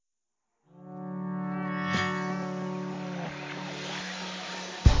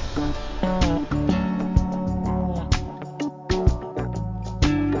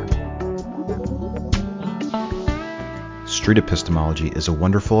street epistemology is a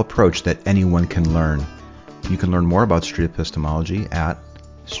wonderful approach that anyone can learn. You can learn more about street epistemology at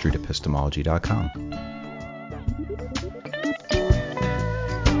streetepistemology.com.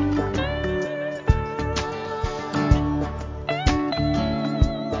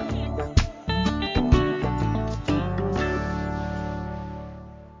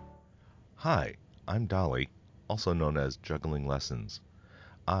 Hi, I'm Dolly, also known as Juggling Lessons.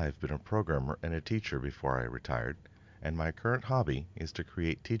 I've been a programmer and a teacher before I retired, and my current hobby is to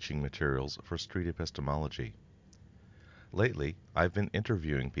create teaching materials for street epistemology. Lately, I've been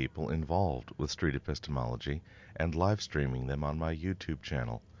interviewing people involved with street epistemology and live streaming them on my YouTube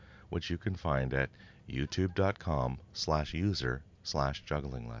channel, which you can find at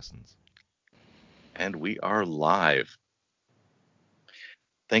youtube.com/user/jugglingLessons. And we are live.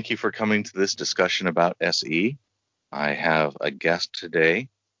 Thank you for coming to this discussion about SE. I have a guest today,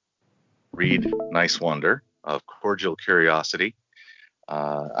 Reid Nicewonder of Cordial Curiosity.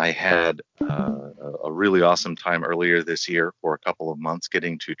 I had a really awesome time earlier this year for a couple of months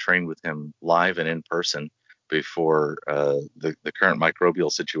getting to train with him live and in person before the current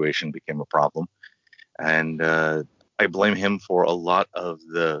microbial situation became a problem. And I blame him for a lot of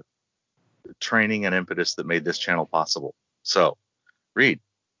the training and impetus that made this channel possible. So, Reid,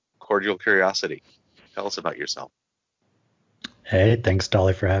 Cordial Curiosity, tell us about yourself. Hey, thanks,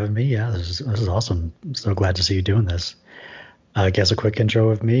 Dolly, for having me. Yeah, this is awesome. I'm so glad to see you doing this. I guess a quick intro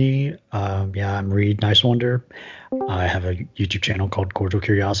of me. I'm Reid Nicewonder. I have a YouTube channel called Cordial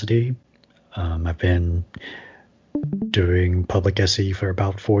Curiosity. I've been doing public SE for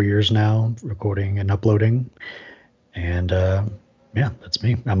about 4 years now, recording and uploading. And that's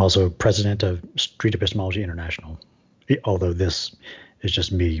me. I'm also president of Street Epistemology International, although this is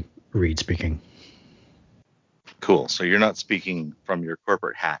just me, Reid, speaking. Cool. So you're not speaking from your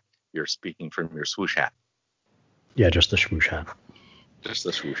corporate hat. You're speaking from your swoosh hat. Yeah, just the swoosh hat. Just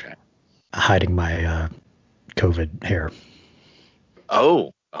the swoosh hat. Hiding my COVID hair.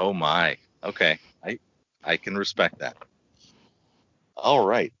 Oh my. Okay. I can respect that. All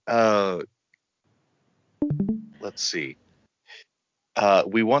right. Let's see.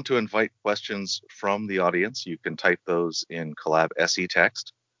 We want to invite questions from the audience. You can type those in Collab SE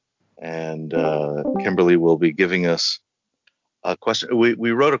text. And Kimberly will be giving us a question.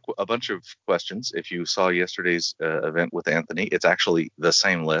 We wrote a bunch of questions. If you saw yesterday's event with Anthony, it's actually the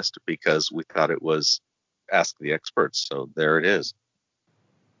same list because we thought it was Ask the Experts. So there it is.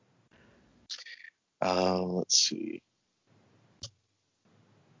 Let's see.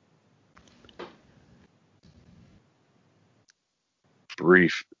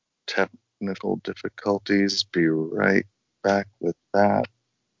 Brief technical difficulties. Be right back with that.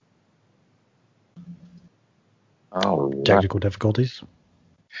 Technical difficulties?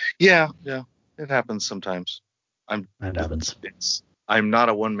 Yeah, it happens sometimes. That happens. I'm not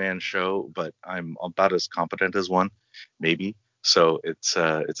a one-man show, but I'm about as competent as one, maybe. So it's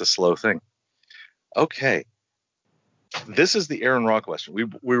a slow thing. Okay, this is the Aaron Raw question.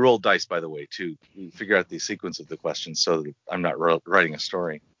 We rolled dice, by the way, to figure out the sequence of the questions, so that I'm not writing a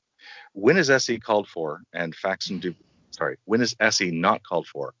story. When is SE called for and when is SE not called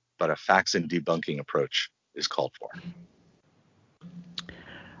for, but a facts and debunking approach is called for?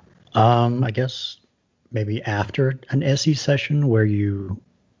 I guess maybe after an SE session where you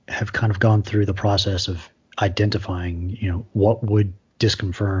have kind of gone through the process of identifying, what would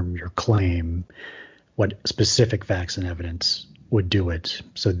disconfirm your claim, what specific facts and evidence would do it.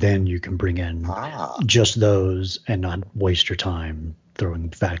 So then you can bring in just those and not waste your time throwing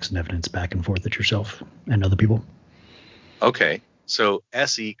facts and evidence back and forth at yourself and other people. Okay, so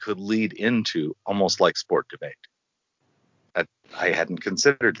SE could lead into almost like sport debate. I hadn't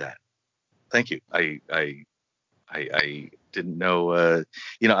considered that. Thank you. I didn't know.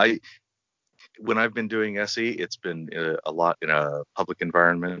 When I've been doing SE, it's been a lot in a public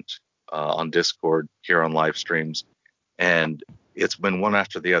environment, on Discord, here on live streams, and it's been one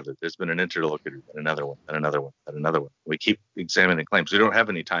after the other. There's been an interlocutor, and another one, and another one, and another one. We keep examining claims. We don't have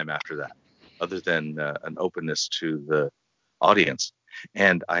any time after that, other than an openness to the audience.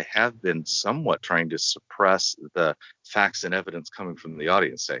 And I have been somewhat trying to suppress the facts and evidence coming from the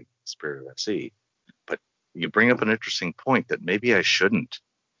audience, saying spirit of SE. But you bring up an interesting point that maybe I shouldn't.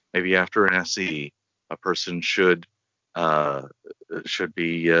 Maybe after an SE, a person should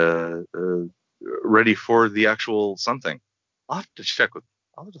be ready for the actual something. I'll have to think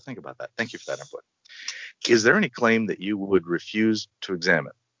about that. Thank you for that input. Is there any claim that you would refuse to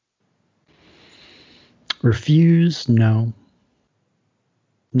examine? Refuse? No.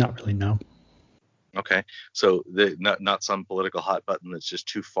 Not really, no. Okay, so not some political hot button that's just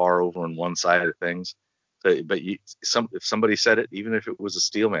too far over on one side of things. But if somebody said it, even if it was a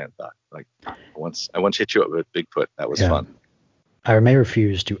Steelman thought, like I once hit you up with Bigfoot. That was fun. I may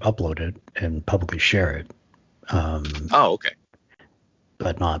refuse to upload it and publicly share it. Oh, okay.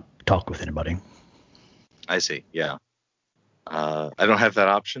 But not talk with anybody. I see. Yeah. I don't have that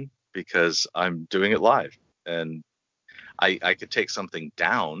option because I'm doing it live, and I could take something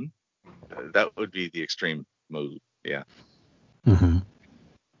down. That would be the extreme move. Yeah. Mm-hmm.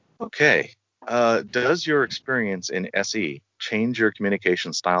 Okay. Does your experience in SE change your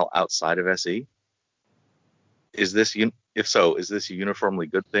communication style outside of SE? If so, is this a uniformly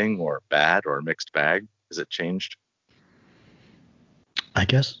good thing or bad or a mixed bag? Is it changed? I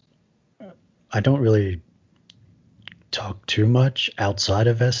guess I don't really talk too much outside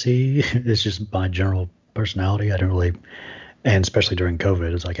of SE. It's just my general personality. I don't really, and especially during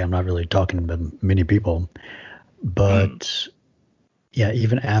COVID, it's like I'm not really talking to many people. But yeah,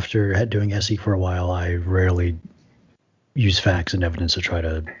 even after doing SE for a while, I rarely use facts and evidence to try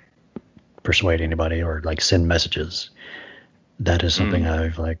to persuade anybody or like send messages. That is something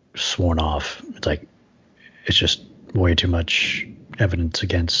I've like sworn off. It's like it's just way too much evidence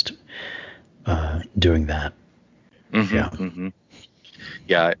against doing that.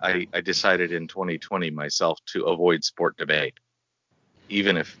 Yeah, I decided in 2020 myself to avoid sport debate,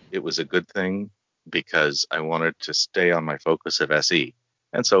 even if it was a good thing, because I wanted to stay on my focus of SE.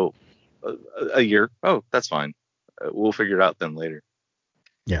 And so a year, that's fine. We'll figure it out then later.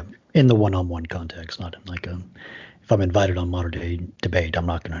 Yeah, in the one-on-one context, not in like if I'm invited on modern day debate, I'm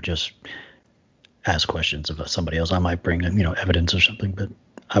not going to just ask questions of somebody else. I might bring evidence or something, but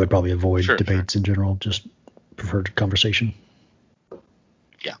I would probably avoid debates in general. Just prefer conversation.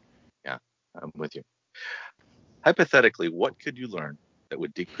 Yeah, I'm with you. Hypothetically, what could you learn that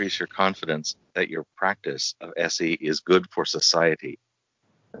would decrease your confidence that your practice of SE is good for society?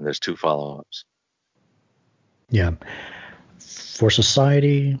 And there's 2 follow-ups. Yeah. For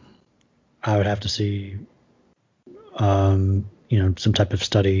society, I would have to see, some type of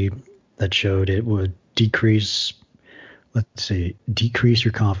study that showed it would decrease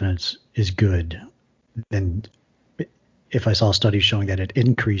your confidence is good. Then if I saw studies showing that it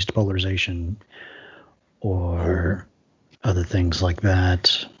increased polarization or other things like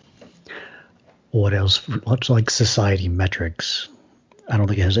that, what else? What's like society metrics? I don't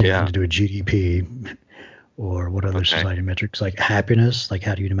think it has anything to do with GDP or what other society metrics, like happiness, like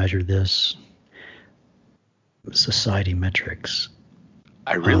how do you measure this? Society metrics.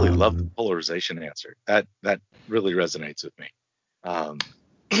 I really love the polarization answer. That really resonates with me.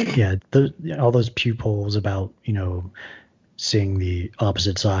 Yeah, all those Pew polls about, seeing the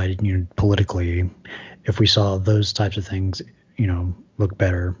opposite side, politically, if we saw those types of things, look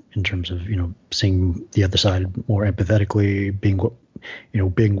better in terms of, seeing the other side more empathetically,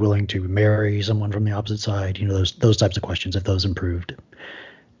 being willing to marry someone from the opposite side, those types of questions, if those improved.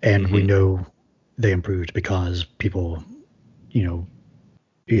 And we know they improved because people,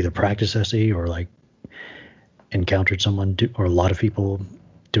 either practice SE or like encountered someone or a lot of people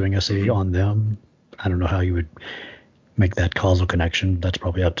doing SE on them. I don't know how you would make that causal connection. That's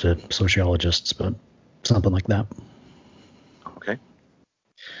probably up to sociologists, but something like that. Okay.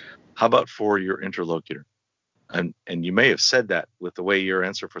 How about for your interlocutor? And you may have said that with the way your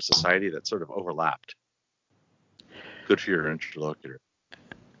answer for society that sort of overlapped. Good for your interlocutor.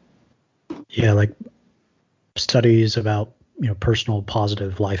 Yeah, like studies about personal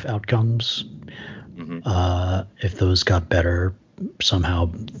positive life outcomes. If those got better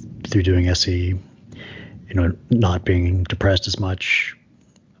somehow through doing SE, not being depressed as much,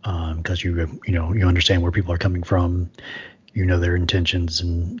 because you understand where people are coming from, their intentions,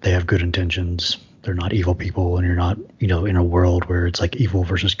 and they have good intentions. They're not evil people, and you're not in a world where it's like evil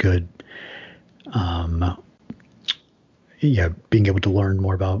versus good. Being able to learn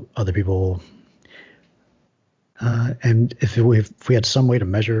more about other people, and if we had some way to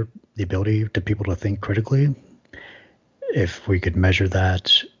measure the ability to people to think critically, if we could measure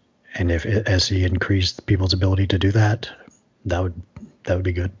that, and if SE increased people's ability to do that, that would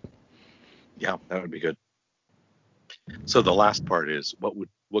be good. Yeah, that would be good. So the last part is,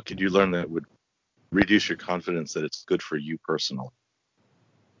 what could you learn that would reduce your confidence that it's good for you personally?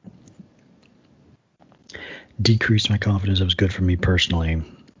 Decrease my confidence that it was good for me personally.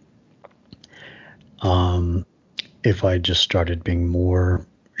 If I just started being more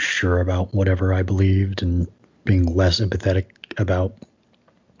sure about whatever I believed and being less empathetic about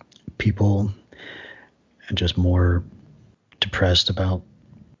people and just more depressed about,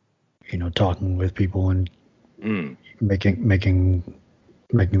 talking with people and making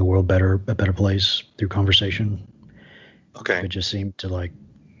the world a better place through conversation. Okay. It just seemed to like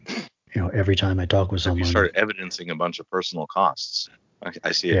every time I talk with If you someone, start evidencing a bunch of personal costs,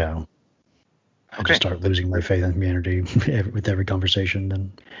 I see it. yeah, I just start losing my faith in humanity with every conversation,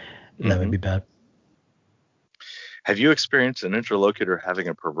 then that would be bad. Have you experienced an interlocutor having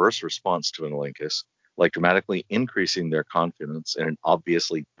a perverse response to an Olympus, like dramatically increasing their confidence in an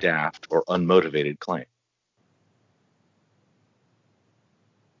obviously daft or unmotivated claim?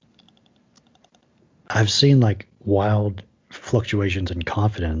 I've seen like wild fluctuations in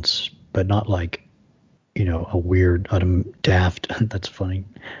confidence, but not like, a weird, daft, that's funny,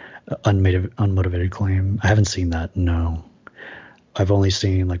 unmotivated claim. I haven't seen that, no. I've only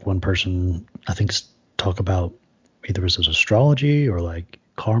seen like one person, I think, talk about either it was astrology or like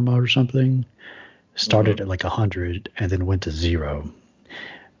karma or something. Started at like 100 and then went to 0,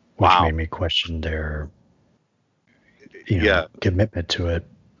 which made me question their, commitment to it.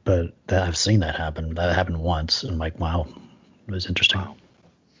 But I've seen that happen. That happened once, and I'm like, wow, it was interesting.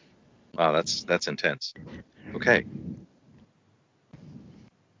 Wow, that's intense. Okay.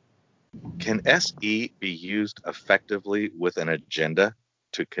 Can SE be used effectively with an agenda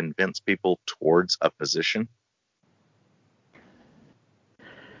to convince people towards a position?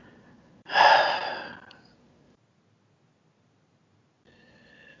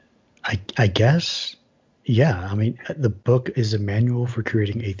 I guess, yeah. I mean, the book is a manual for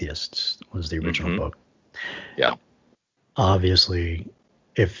creating atheists, was the original book. Yeah. Obviously,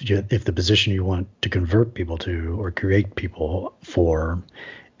 if the position you want to convert people to or create people for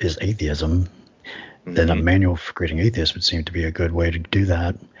is atheism, then a manual for creating atheists would seem to be a good way to do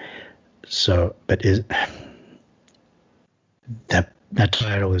that. So, but that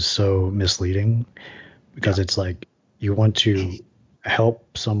title is so misleading because it's like you want to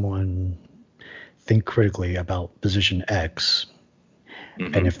help someone think critically about position X,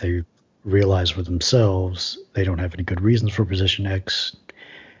 and if they realize for themselves they don't have any good reasons for position X,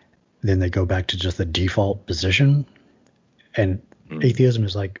 then they go back to just the default position. And atheism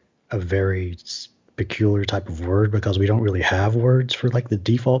is like a very peculiar type of word because we don't really have words for like the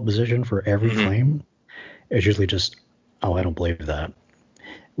default position for every claim. It's usually just, oh, I don't believe that.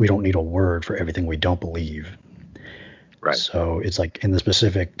 We don't need a word for everything we don't believe. Right. So it's like in the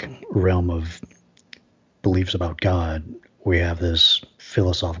specific realm of beliefs about God, we have this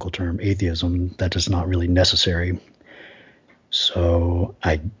philosophical term, atheism, that is not really necessary. So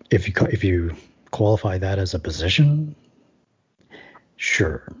if you qualify that as a position,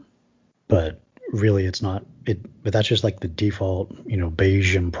 sure, but really it's not. But that's just like the default,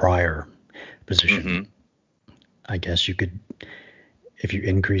 Bayesian prior position. I guess you could, if you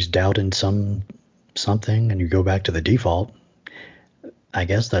increase doubt in something and you go back to the default, I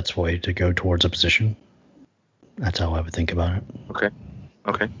guess that's the way to go towards a position. That's how I would think about it. Okay.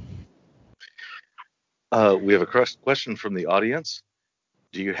 We have a question from the audience.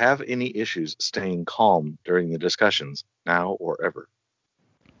 Do you have any issues staying calm during the discussions, now or ever?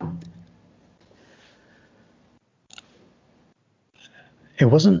 It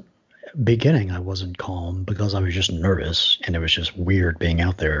wasn't beginning. I wasn't calm because I was just nervous, and it was just weird being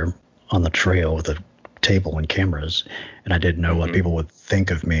out there on the trail with a table and cameras, and I didn't know what people would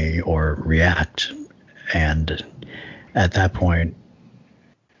think of me or react. And at that point,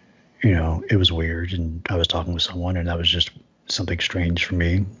 it was weird, and I was talking with someone, and that was just something strange for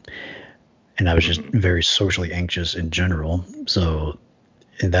me. And I was just very socially anxious in general. So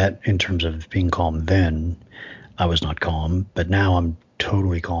in terms of being calm then, I was not calm. But now I'm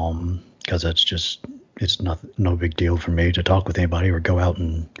totally calm because it's no big deal for me to talk with anybody or go out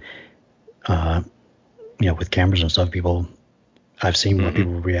and, with cameras and stuff. I've seen what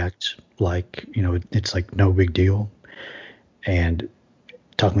people react like, it's like no big deal. And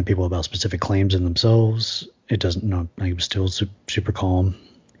talking to people about specific claims in themselves, it doesn't know. I'm still super calm.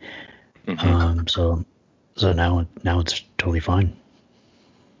 So now it's totally fine.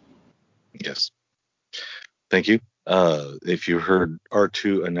 Yes. Thank you. If you heard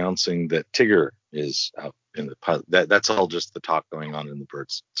R2 announcing that Tigger is out in the pilot, that's all just the talk going on in the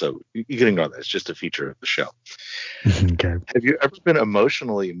birds. So you can ignore that. It's just a feature of the show. Okay. Have you ever been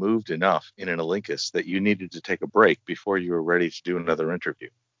emotionally moved enough in an Olympus that you needed to take a break before you were ready to do another interview?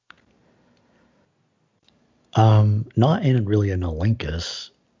 Not in really an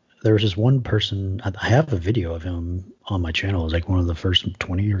Olympus. There was this one person, I have a video of him on my channel. It was like one of the first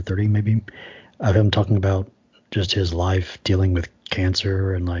 20 or 30 maybe, of him talking about just his life dealing with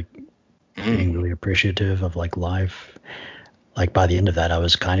cancer and like being really appreciative of like life. Like by the end of that, I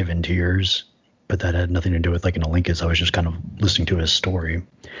was kind of in tears, but that had nothing to do with like an Olympus. I was just kind of listening to his story.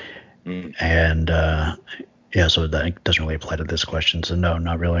 And yeah, so that doesn't really apply to this question. So no,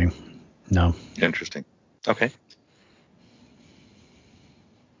 not really. No. Interesting. Okay.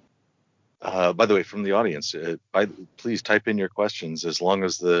 By the way, from the audience, please type in your questions. As long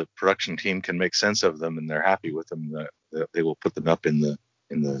as the production team can make sense of them and they're happy with them, they will put them up in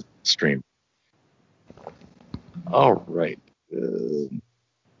the stream. All right.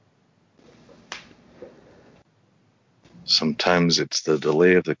 Sometimes it's the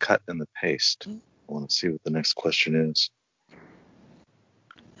delay of the cut and the paste. I want to see what the next question is.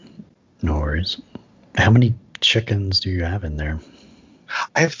 No worries. How many chickens do you have in there?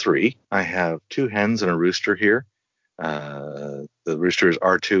 I have 3. I have 2 hens and a rooster here. The rooster is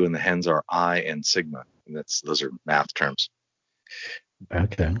R2 and the hens are I and sigma. And those are math terms.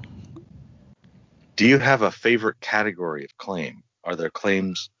 Okay. Do you have a favorite category of claim? Are there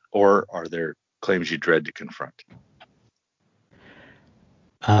claims or are there claims you dread to confront?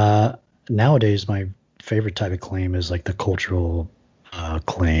 Nowadays, my favorite type of claim is like the cultural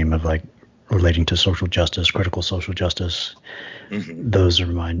claim of like relating to social justice, critical social justice. Mm-hmm. Those are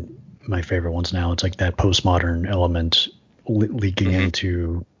my favorite ones now. It's like that postmodern element leaking mm-hmm.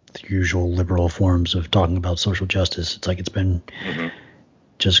 into the usual liberal forms of talking about social justice. It's like it's been mm-hmm.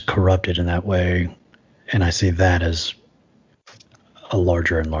 just corrupted in that way. And I see that as a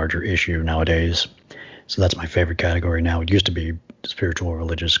larger and larger issue nowadays. So that's my favorite category now. It used to be spiritual,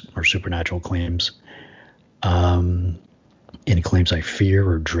 religious, or supernatural claims. Any claims I fear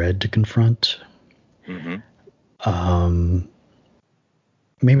or dread to confront. Mm-hmm.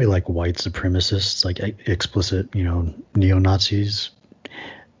 Maybe like white supremacists, like explicit, neo-Nazis.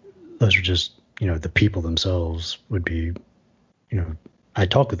 Those are just, the people themselves would be, I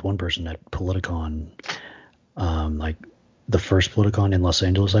talked with one person at Politicon, like the first Politicon in Los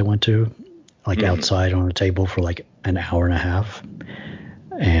Angeles I went to, like mm-hmm. outside on a table for like an hour and a half.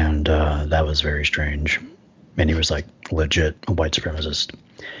 And that was very strange. And he was like legit a white supremacist.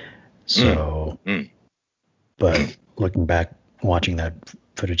 So, but looking back, watching that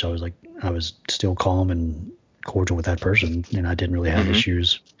footage, I was still calm and cordial with that person, and I didn't really have mm-hmm.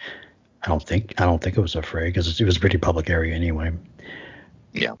 issues. I don't think it was afraid because it was a pretty public area anyway.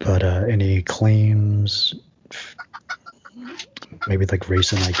 Yeah. But any claims, maybe like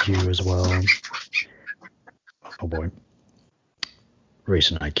race and IQ as well. Oh boy. Race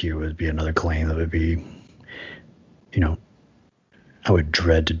and IQ would be another claim that would be, I would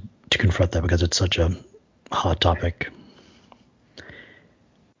dread to confront that because it's such a hot topic.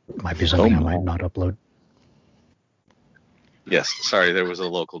 Might be something I might not upload. Yes, sorry, there was a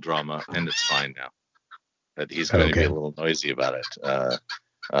local drama, and it's fine now. But he's going to be a little noisy about it.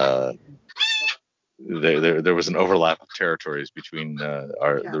 There was an overlap of territories between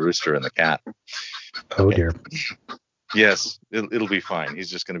the rooster and the cat. Oh okay. Dear. Yes, it'll be fine.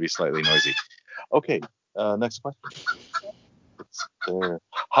 He's just going to be slightly noisy. Okay, next question.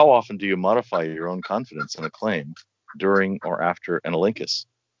 How often do you modify your own confidence in a claim during or after an Elenchus?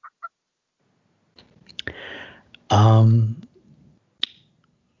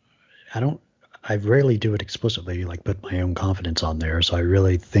 I rarely do it explicitly, like put my own confidence on there. So I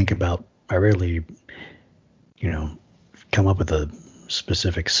rarely, come up with a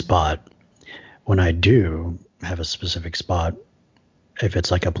specific spot. When I do have a specific spot, if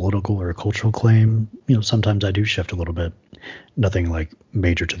it's like a political or a cultural claim, sometimes I do shift a little bit. Nothing like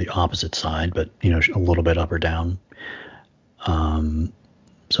major to the opposite side, but, a little bit up or down.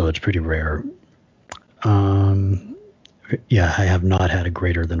 So it's pretty rare. Yeah, I have not had a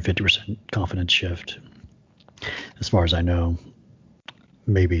greater than 50% confidence shift. As far as I know,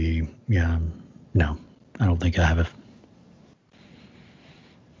 maybe, no, I don't think I have it.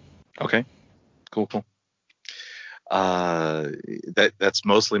 Okay, cool. That's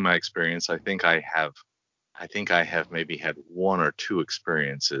mostly my experience. I think I have maybe had 1 or 2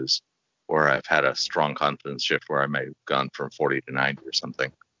 experiences where I've had a strong confidence shift where I may have gone from 40 to 90 or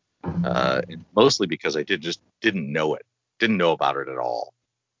something. Mostly because I didn't know it. Didn't know about it at all.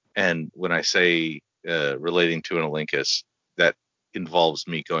 And when I say relating to an Elenchus, that involves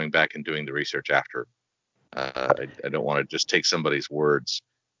me going back and doing the research after. I don't want to just take somebody's words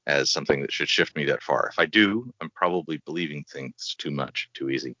as something that should shift me that far. If I do, I'm probably believing things too much,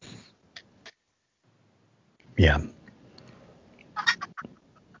 too easy. Yeah.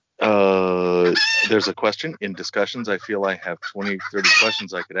 There's a question. In discussions, I feel I have 20, 30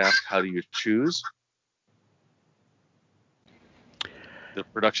 questions I could ask. How do you choose? The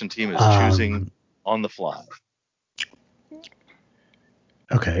production team is choosing on the fly.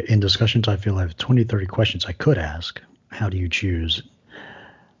 Okay. In discussions, I feel I have 20, 30 questions I could ask. How do you choose?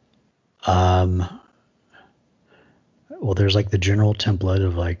 Well, there's like the general template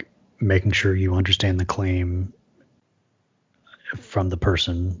of like making sure you understand the claim from the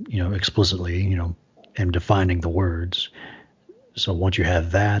person, explicitly, and defining the words. So once you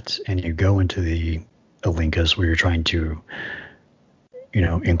have that and you go into the Alinkas where you're trying to,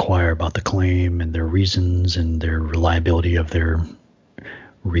 inquire about the claim and their reasons and their reliability of their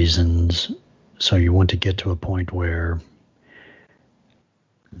reasons. So you want to get to a point where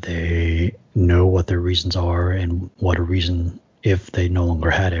they know what their reasons are and what a reason, if they no longer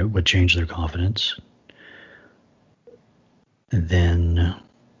had it, would change their confidence. And then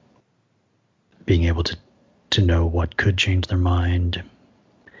being able to know what could change their mind.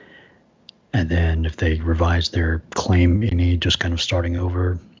 And then if they revise their claim any, just kind of starting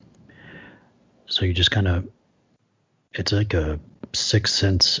over. So you just kind of, it's like a sixth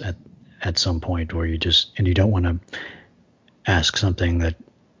sense at some point where you don't want to ask something that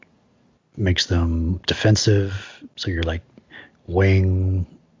makes them defensive. So you're like weighing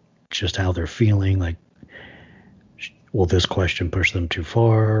just how they're feeling. Like, will this question push them too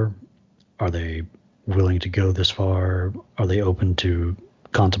far? Are they willing to go this far? Are they open to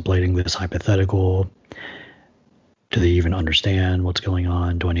contemplating this hypothetical? Do they even understand what's going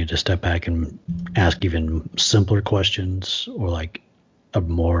on? Do I need to step back and ask even simpler questions or like a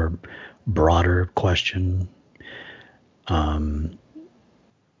more broader question? Yeah,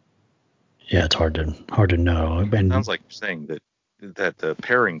 it's hard to know. It sounds like you're saying that the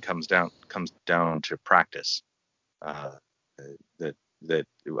pairing comes down to practice. That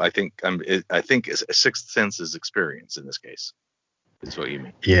I think a sixth sense is experience in this case. Is what you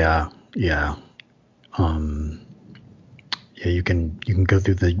mean? Yeah. Yeah, you can go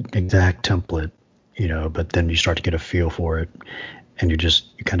through the exact template, but then you start to get a feel for it, and you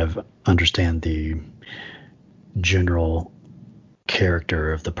kind of understand the general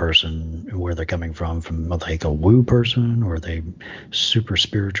character of the person, where they're coming from like a woo person, or are they super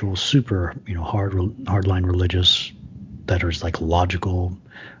spiritual, super hardline religious that is like logical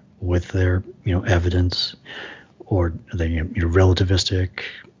with their evidence, or are they relativistic,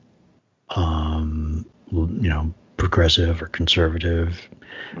 progressive or conservative.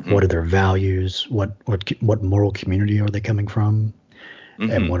 Mm-hmm. What are their values? What moral community are they coming from?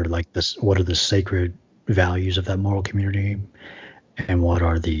 Mm-hmm. And what are the sacred values of that moral community? And what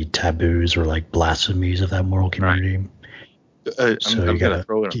are the taboos or like blasphemies of that moral community? Right. So you got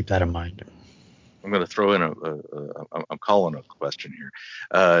to keep that in mind. I'm going to throw in I'm calling a question here.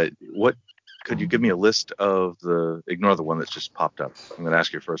 What could you give me a list of ignore the one that's just popped up. I'm going to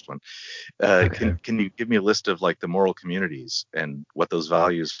ask your first one. Okay. Can you give me a list of like the moral communities and what those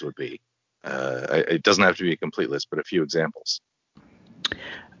values would be? It doesn't have to be a complete list, but a few examples.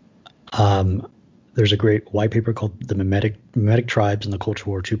 There's a great white paper called The Mimetic Tribes in the Culture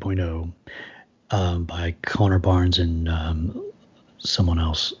War 2.0 by Connor Barnes and someone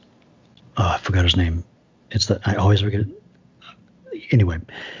else. I forgot his name. I always forget it. Anyway,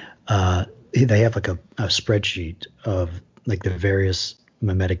 they have like a spreadsheet of like the various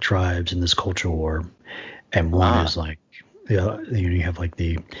mimetic tribes in this culture war, and one is like, you have like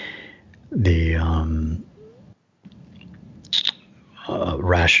the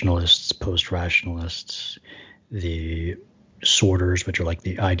rationalists, post-rationalists, the sorters, which are like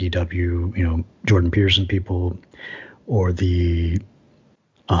the IDW, Jordan Peterson people, or the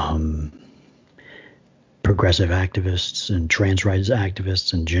progressive activists and trans rights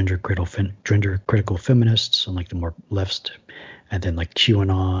activists and gender critical feminists and like the more left, and then like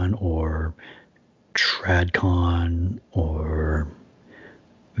QAnon or TradCon or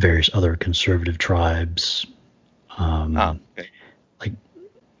various other conservative tribes, like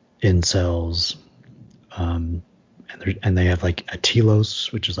incels, and they have like a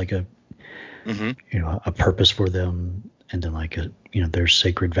telos, which is like a a purpose for them, and then like their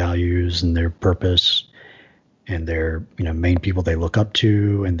sacred values and their purpose, and their main people they look up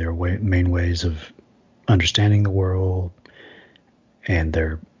to, and their main ways of understanding the world, and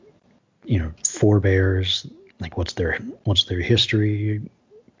their forebears, like what's their history.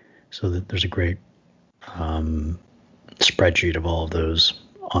 So that there's a great spreadsheet of all of those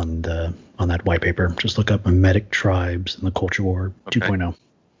on that white paper. Just look up Mimetic Tribes in the Culture War 2.0.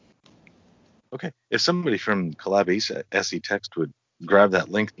 Okay. If somebody from Collab SE Text would grab that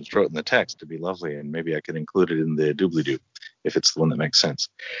link and throw it in the text, it'd be lovely, and maybe I could include it in the doobly-doo if it's the one that makes sense.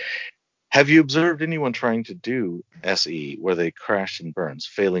 Have you observed anyone trying to do SE where they crashed and burns,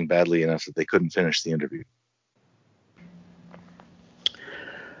 failing badly enough that they couldn't finish the interview?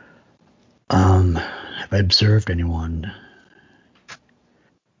 Have I observed anyone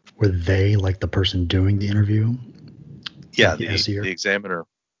were they like the person doing the interview? Yeah, like the examiner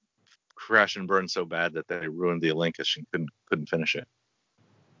crashed and burned so bad that they ruined the Alinkus and couldn't finish it.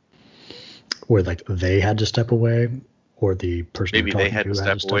 Where like they had to step away, or the person maybe they had to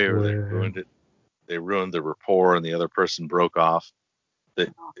step away, or they ruined it. they ruined the rapport and the other person broke off,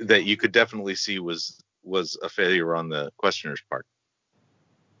 that you could definitely see was a failure on the questioner's part.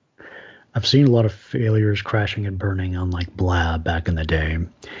 I've seen a lot of failures crashing and burning on like Blab back in the day.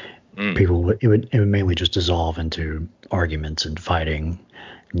 People it would mainly just dissolve into arguments and fighting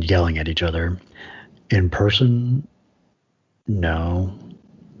and yelling at each other. In person, no,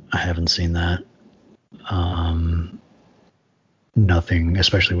 I haven't seen that. Nothing,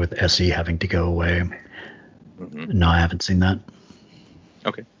 especially with SE having to go away. No, I haven't seen that.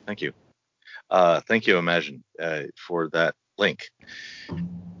 Okay, thank you. Thank you, Imagine, for that link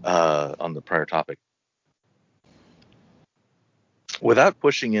on the prior topic. Without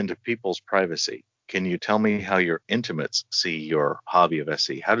pushing into people's privacy, can you tell me how your intimates see your hobby of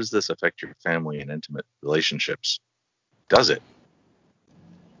SE? How does this affect your family and intimate relationships? Does it?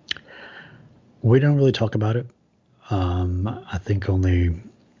 We don't really talk about it. I think only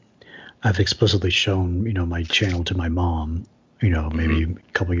I've explicitly shown, my channel to my mom, maybe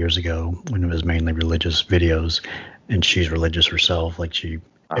a couple years ago when it was mainly religious videos, and she's religious herself. Like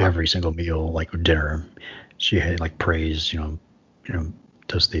every single meal, like dinner, she had like prays,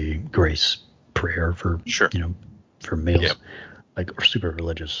 does the grace prayer for, for meals, like we're super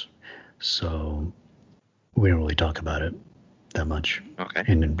religious. So we don't really talk about it that much. Okay.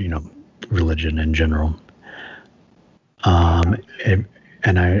 And, religion in general. And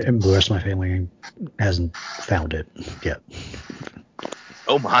the rest of my family hasn't found it yet.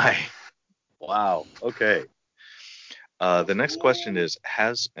 Oh my. Wow. Okay. The next question is,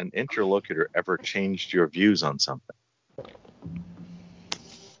 has an interlocutor ever changed your views on something?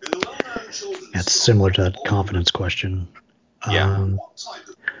 It's similar to that confidence question. Yeah.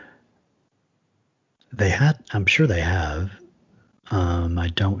 I'm sure they have.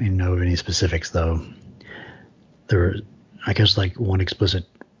 I don't know any specifics though. I guess like one explicit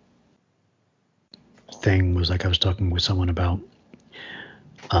thing was like I was talking with someone about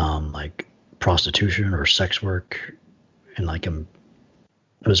like prostitution or sex work, and like I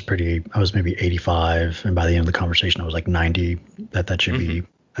was maybe 85, and by the end of the conversation I was like 90 that should be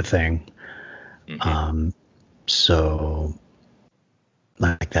a thing. So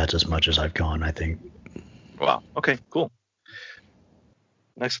like that's as much as I've gone, I think. Wow. Okay, cool.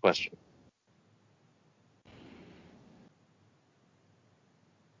 Next question.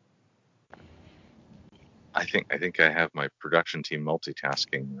 I think I have my production team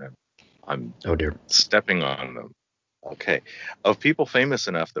multitasking. I'm stepping on them. Okay. Of people famous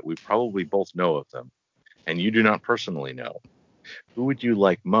enough that we probably both know of them, and you do not personally know, who would you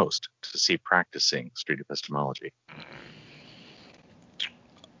like most to see practicing street epistemology?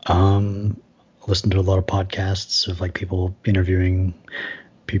 Listen to a lot of podcasts of like people interviewing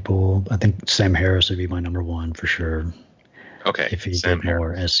people. I think Sam Harris would be my number one for sure. Okay. If he Sam did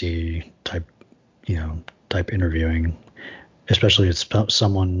more SE type interviewing, especially if it's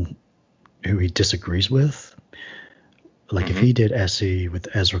someone who he disagrees with. Like if he did SE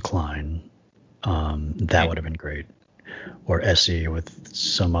with Ezra Klein, that would have been great. Or SE with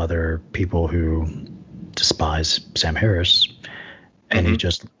some other people who despise Sam Harris, and he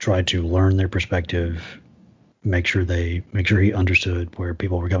just tried to learn their perspective, make sure he understood where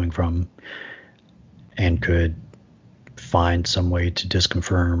people were coming from, and could find some way to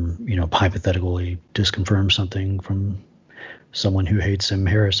disconfirm, hypothetically disconfirm something from someone who hates Sam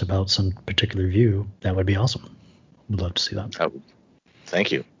Harris about some particular view. That would be awesome. Would love to see that.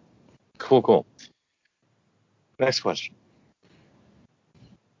 Thank you. Cool. Next question.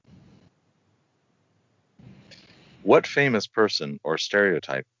 What famous person or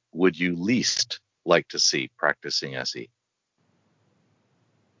stereotype would you least like to see practicing SE?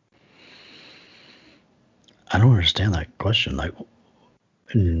 I don't understand that question. Like,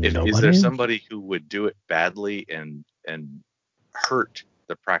 is there somebody who would do it badly and hurt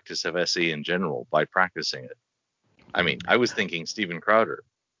the practice of SE in general by practicing it? I mean, I was thinking Steven Crowder,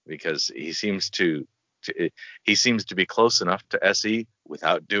 because he seems to be close enough to SE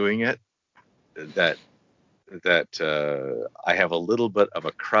without doing it that I have a little bit of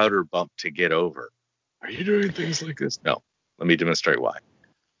a Crowder bump to get over. Are you doing things like this? No. Let me demonstrate why.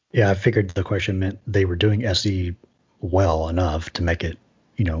 Yeah, I figured the question meant they were doing SE well enough to make it,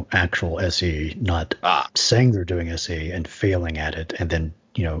 actual SE, not saying they're doing SE and failing at it and then,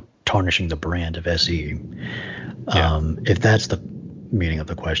 tarnishing the brand of SE. If that's the meaning of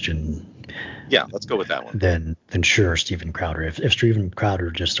the question, yeah, let's go with that one. Then sure, Steven Crowder. If Steven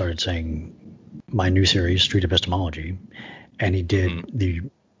Crowder just started saying my new series, Street Epistemology, and he did the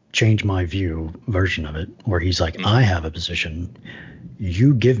change my view version of it, where he's like, I have a position,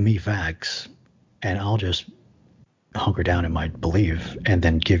 you give me facts, and I'll just hunker down in my belief and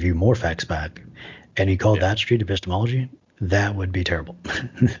then give you more facts back, and he called that street epistemology, that would be terrible.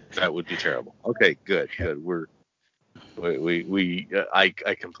 That would be terrible. Okay, good.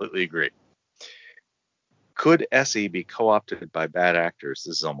 I completely agree. Could SE be co-opted by bad actors?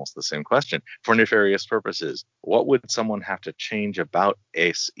 This is almost the same question. For nefarious purposes, what would someone have to change about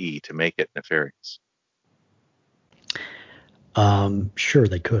SE to make it nefarious? Sure,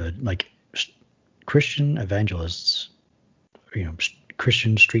 they could. Like Christian evangelists,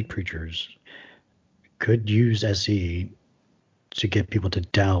 Christian street preachers could use SE to get people to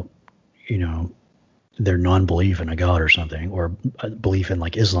doubt, their non-belief in a god or something, or belief in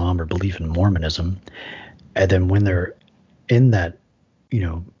like Islam or belief in Mormonism. And then when they're in that,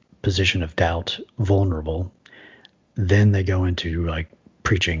 position of doubt, vulnerable, then they go into like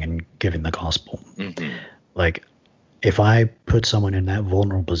preaching and giving the gospel. Mm-hmm. Like if I put someone in that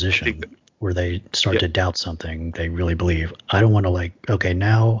vulnerable position where they start to doubt something they really believe, I don't want to okay,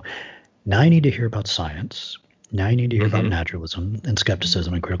 now I need to hear about science. Now I need to hear about naturalism and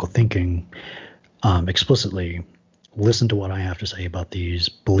skepticism and critical thinking. Explicitly listen to what I have to say about these,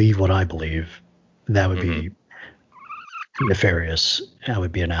 believe what I believe. That would be nefarious. I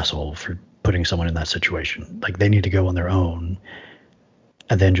would be an asshole for putting someone in that situation. Like they need to go on their own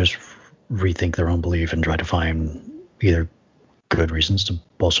and then just rethink their own belief and try to find either good reasons to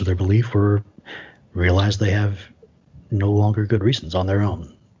bolster their belief or realize they have no longer good reasons on their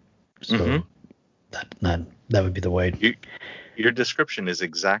own. So that would be the way. Your description is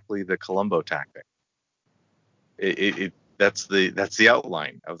exactly the Columbo tactic. That's the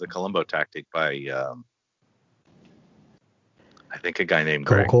outline of the Columbo tactic by I think a guy named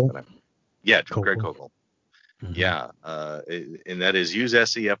Greg. Greg Kokel. Yeah, and that is use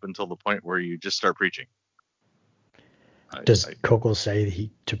SE up until the point where you just start preaching. Does Kokel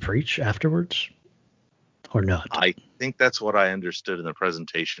say to preach afterwards or not? I think that's what I understood in the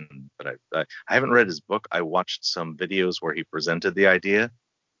presentation, but I haven't read his book. I watched some videos where he presented the idea,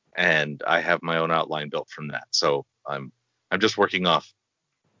 and I have my own outline built from that. So I'm just working off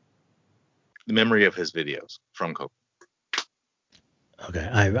the memory of his videos from Kokel. Okay,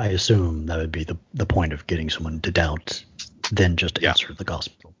 I assume that would be the point of getting someone to doubt, then just answer the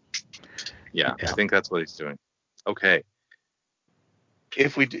gospel. Yeah, I think that's what he's doing. Okay.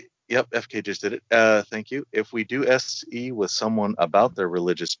 If we do, FK just did it. Thank you. If we do SE with someone about their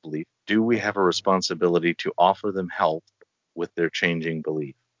religious belief, do we have a responsibility to offer them help with their changing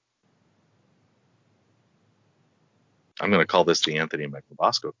belief? I'm going to call this the Anthony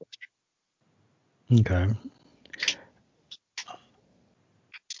McBosco question. Okay.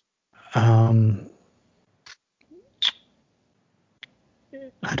 I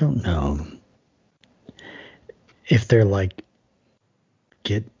don't know if they're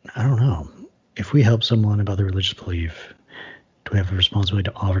I don't know. If we help someone about their religious belief, do we have a responsibility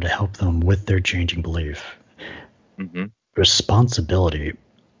to offer to help them with their changing belief? Responsibility?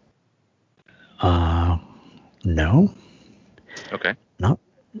 No. Okay. Not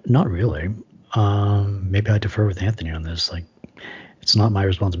really. Maybe I defer with Anthony on this. It's not my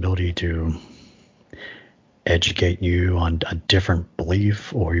responsibility to educate you on a different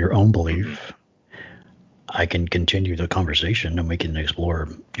belief or your own belief. I can continue the conversation and we can explore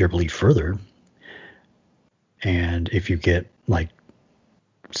your belief further. And if you get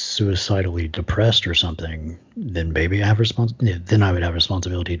suicidally depressed or something, then maybe I have then I would have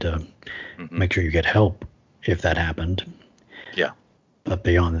responsibility to make sure you get help if that happened. Yeah. But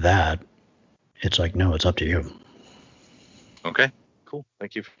beyond that, it's no, it's up to you. Okay, cool.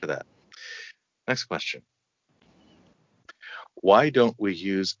 Thank you for that. Next question. Why don't we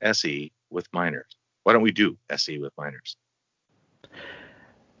use SE with minors? Why don't we do SE with minors?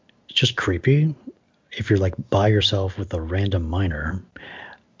 It's just creepy. If you're by yourself with a random minor,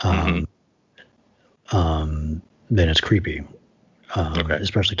 then it's creepy.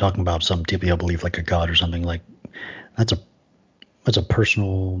 Especially talking about some deeply held belief like a god or something. That's a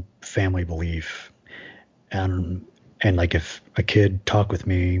personal family belief. And if a kid talked with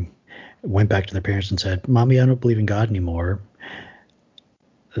me, went back to their parents and said, "Mommy, I don't believe in God anymore,"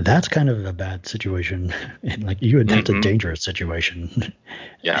 that's kind of a bad situation. And that's a dangerous situation.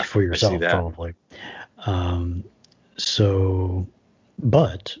 For yourself, probably.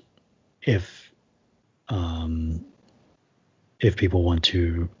 But if people want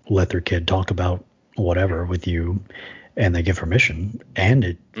to let their kid talk about whatever with you and they give permission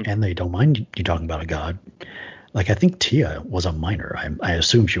and they don't mind you talking about a god, I think Tia was a minor. I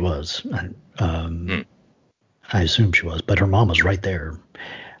assume she was. I assume she was, but her mom was right there,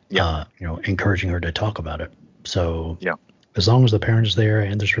 encouraging her to talk about it. So as long as the parent is there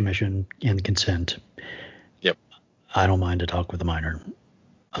and there's permission and consent, I don't mind to talk with the minor.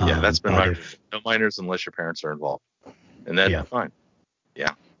 Yeah, that's been But my rule. if No minors unless your parents are involved, and then yeah, fine.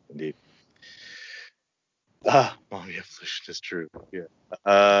 Yeah, indeed. Mommy evolution is true. Yeah.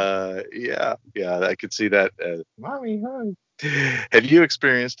 Yeah. I could see that. Mommy. Have you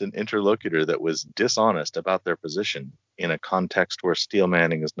experienced an interlocutor that was dishonest about their position in a context where steel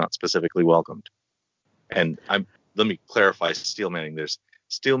manning is not specifically welcomed? And let me clarify steel manning. There's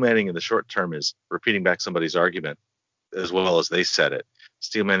steel manning in the short term is repeating back somebody's argument as well as they said it.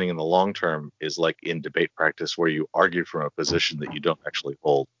 Steel manning in the long term is like in debate practice where you argue from a position that you don't actually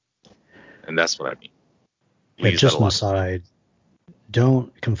hold. And that's what I mean. We yeah, use that just a an lot. aside,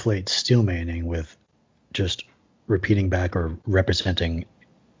 don't conflate steel manning with just repeating back or representing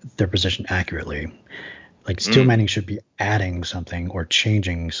their position accurately. Like steel manning should be adding something or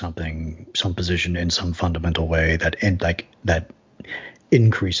changing something, some position in some fundamental way that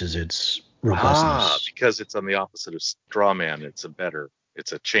increases its robustness. Because it's on the opposite of straw man. It's a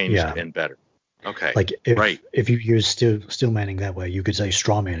changed Yeah. and better. Okay. Like Right. if you use steel manning that way, you could say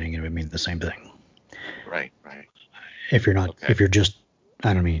straw manning and it would mean the same thing. Right. If you're not, Okay. if you're just,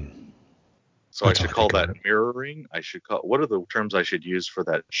 I don't mean. So I should call that mirroring. What are the terms I should use for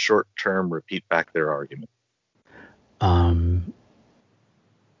that short term repeat back their argument?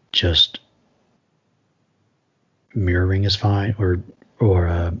 Just mirroring is fine, or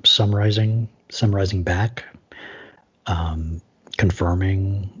summarizing back,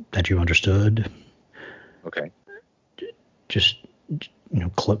 confirming that you understood. Okay. Just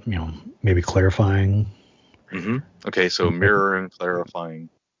maybe clarifying. Mm-hmm. Okay, so mirroring, clarifying.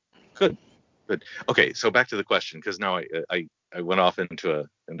 Good. Okay, so back to the question, because now I went off into a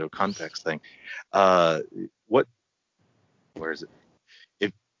context thing. Where is it?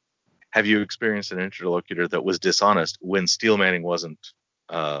 Have you experienced an interlocutor that was dishonest when steel manning wasn't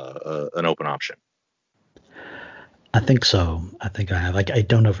an open option? I think so. I think I have. Like, I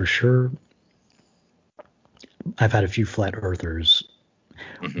don't know for sure. I've had a few flat earthers.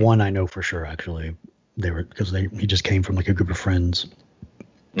 Mm-hmm. One I know for sure, actually. He just came from like a group of friends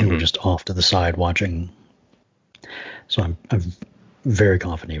who were just off to the side watching. So I'm very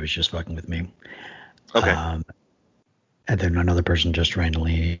confident he was just fucking with me. Okay. And then another person just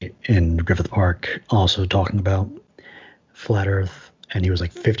randomly in Griffith Park also talking about flat Earth, and he was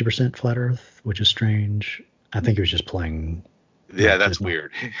like 50% flat Earth, which is strange. I think he was just playing. Yeah, that's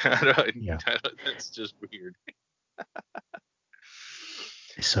weird. Yeah. That's just weird.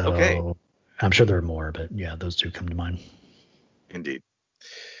 So okay. I'm sure there are more, but yeah, those two come to mind. Indeed.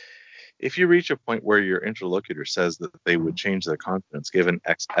 If you reach a point where your interlocutor says that they would change their confidence given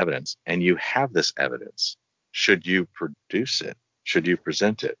X evidence, and you have this evidence, should you produce it? Should you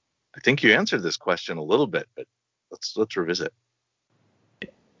present it? I think you answered this question a little bit, but let's revisit.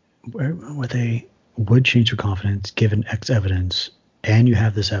 Where they would change their confidence given X evidence, and you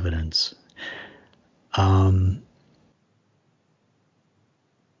have this evidence.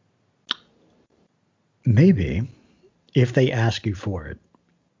 Maybe if they ask you for it.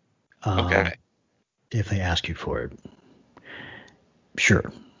 Okay. If they ask you for it,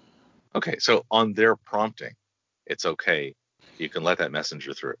 sure. Okay, so on their prompting, it's okay. You can let that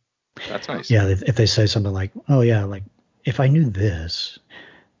messenger through. That's nice. Yeah, if they say something like, "Oh yeah, like if I knew this,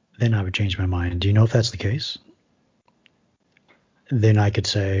 then I would change my mind." Do you know if that's the case? Then I could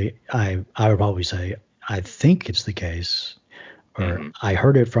say I would probably say I think it's the case, or I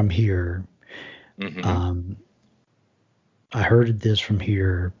heard it from here. I heard this from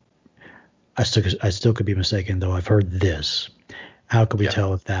here. I still could be mistaken, though. I've heard this. How could we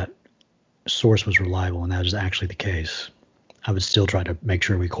tell if that source was reliable and that is actually the case? I would still try to make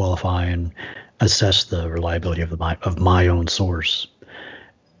sure we qualify and assess the reliability of my own source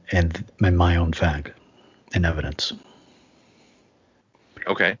and my own fact and evidence.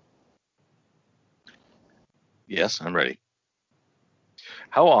 Okay. Yes, I'm ready.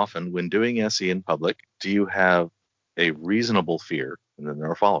 How often, when doing SE in public, do you have a reasonable fear? And then there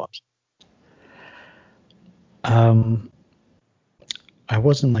are follow-ups. I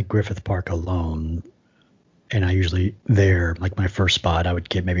wasn't like Griffith Park alone, and I usually there, like my first spot, I would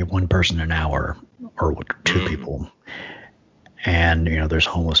get maybe one person an hour or two people. And, there's a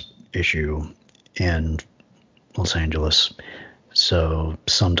homeless issue in Los Angeles. So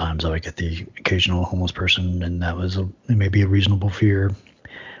sometimes I would get the occasional homeless person, and that was maybe a reasonable fear.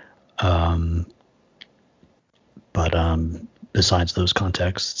 But besides those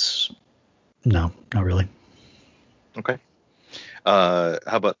contexts, no, not really. Okay. How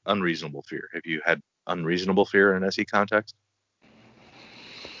about unreasonable fear? Have you had unreasonable fear in an SE context?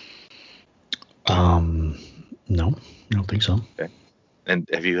 No, I don't think so. Okay. And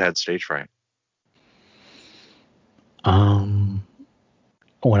have you had stage fright?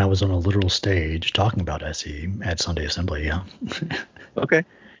 when I was on a literal stage talking about SE at Sunday Assembly, yeah. Okay.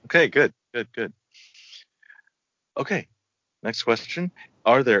 Okay, good. Okay, next question.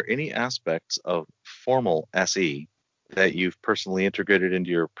 Are there any aspects of formal SE that you've personally integrated into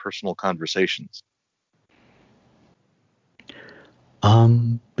your personal conversations?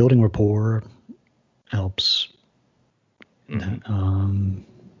 Building rapport helps. Mm-hmm.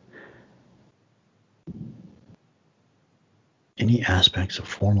 Any aspects of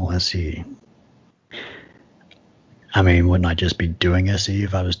formal SE? I mean, wouldn't I just be doing SE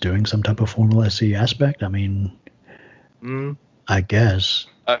if I was doing some type of formal SE aspect? I mean, I guess.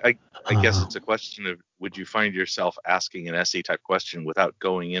 I guess it's a question of, would you find yourself asking an SE type question without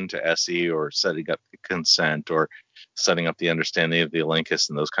going into SE or setting up the consent or setting up the understanding of the Elenchus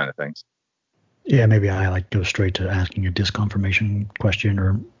and those kind of things? Yeah, maybe I like go straight to asking a disconfirmation question,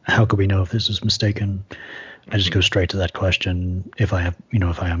 or how could we know if this is mistaken? I just go straight to that question if I have,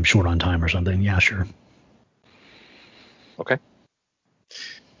 if I am short on time or something. Yeah, sure. Okay.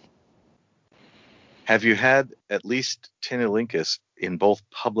 Have you had at least 10 Elenchus in both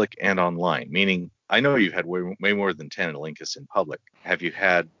public and online? Meaning, I know you've had way more than 10 Elenchus in public. Have you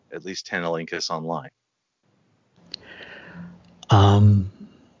had at least 10 Elenchus online?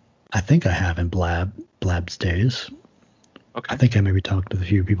 I think I have in Blab's days. Okay. I think I maybe talked with a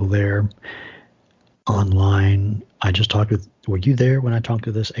few people there. Online, I just talked with. Were you there when I talked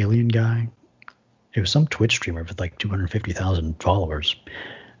to this alien guy? It was some Twitch streamer with like 250,000 followers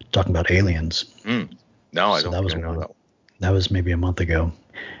talking about aliens. No, I don't think I know that one. That was maybe a month ago.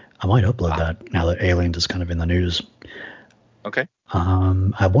 I might upload that now that aliens is kind of in the news. Okay.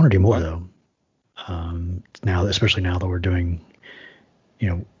 I want to do more though. Now, especially now that we're doing,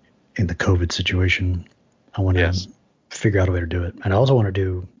 in the COVID situation, I want to figure out a way to do it. And I also want to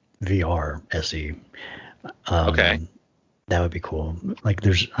do VR SE. Okay. That would be cool. Like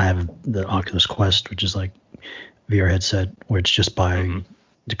I have the Oculus Quest, which is like VR headset, where it's just by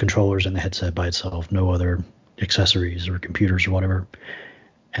the controllers and the headset by itself, no other accessories or computers or whatever.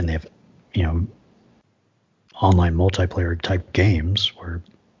 And they have, online multiplayer type games where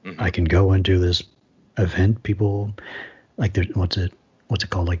I can go and do this event. People like what's it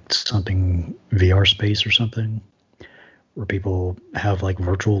called? Like something VR space or something, where people have like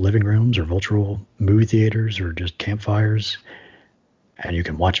virtual living rooms or virtual movie theaters or just campfires, and you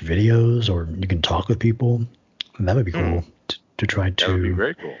can watch videos or you can talk with people. And that would be cool to try to. That would be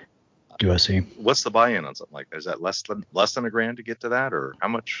very cool. Do SE. What's the buy-in on something like that? Is that less than $1,000 to get to that, or how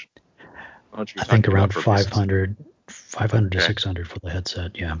much? I think around 500 to 600 for the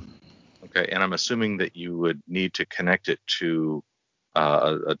headset. Yeah. Okay, and I'm assuming that you would need to connect it to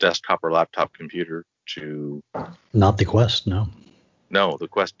a desktop or laptop computer to. Not the Quest, no. No, the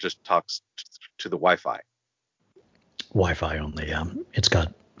Quest just talks to the Wi-Fi. Wi-Fi only. Yeah, it's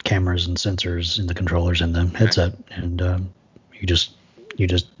got cameras and sensors in the controllers and the headset, and you just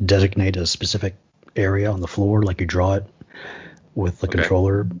designate a specific area on the floor, like you draw it with the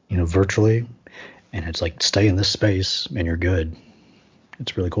controller, virtually, and it's like stay in this space and you're good.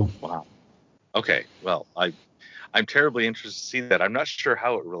 It's really cool. Wow. Okay. Well, I'm terribly interested to see that. I'm not sure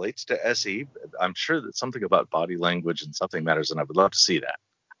how it relates to SE. But I'm sure that something about body language and something matters, and I would love to see that.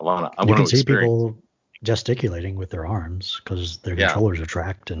 I want to see people gesticulating with their arms because their controllers are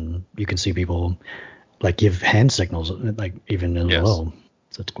tracked, and you can see people like give hand signals, like even as well.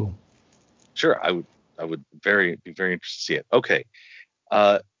 So it's cool. Sure, I would be very interested to see it. Okay.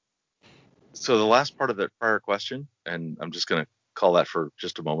 So the last part of the prior question, and I'm just going to call that for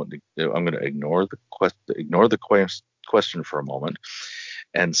just a moment. I'm going to ignore the question for a moment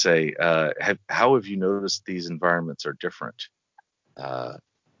and say, how have you noticed these environments are different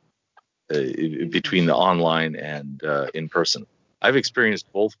between the online and in person? I've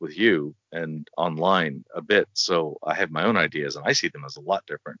experienced both with you and online a bit, so I have my own ideas, and I see them as a lot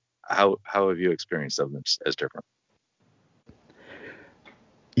different. How have you experienced them as different?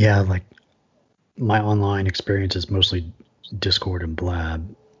 Yeah, like my online experience is mostly Discord and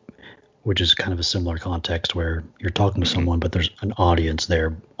Blab, which is kind of a similar context where you're talking to someone, but there's an audience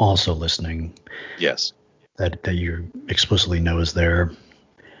there also listening. Yes. That you explicitly know is there.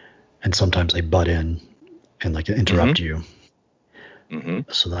 And sometimes they butt in and like interrupt you.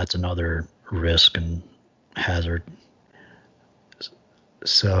 So that's another risk and hazard.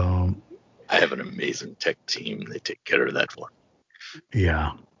 So I have an amazing tech team. They take care of that one.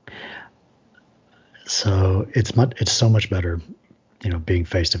 Yeah. So it's so much better, being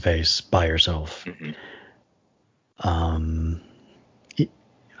face to face by yourself. I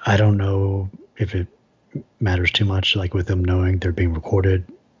don't know if it matters too much, like with them knowing they're being recorded,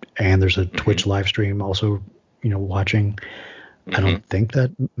 and there's a Twitch live stream also, watching. I don't think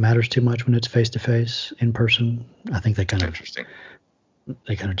that matters too much when it's face-to-face in person. I think they kind of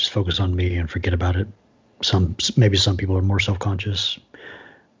just focus on me and forget about it. Maybe some people are more self-conscious,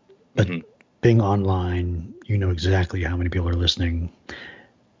 but being online, you know exactly how many people are listening,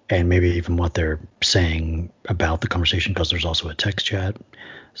 and maybe even what they're saying about the conversation, because there's also a text chat.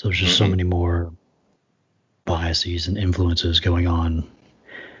 So there's just so many more biases and influences going on.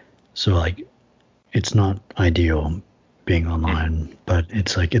 So like, it's not ideal being online, but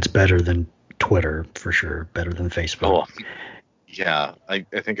it's like, it's better than Twitter for sure, better than Facebook. Oh, yeah. I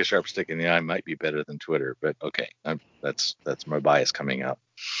think a sharp stick in the eye might be better than Twitter, but okay, that's my bias coming out.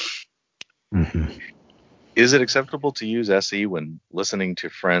 Is it acceptable to use SE when listening to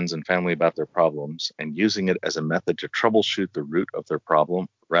friends and family about their problems and using it as a method to troubleshoot the root of their problem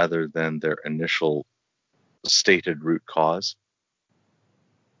rather than their initial stated root cause?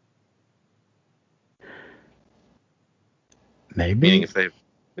 Maybe. Meaning, if they have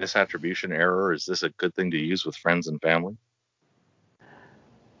misattribution error, is this a good thing to use with friends and family?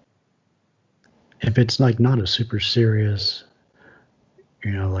 If it's like not a super serious,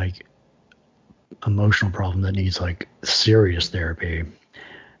 like emotional problem that needs like serious therapy,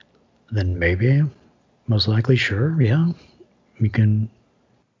 then maybe, most likely, sure, yeah. You can.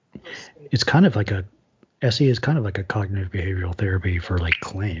 It's kind of like SE is kind of like a cognitive behavioral therapy for like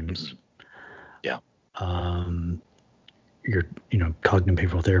claims. Yeah. Cognitive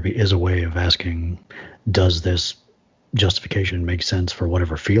behavioral therapy is a way of asking, does this justification make sense for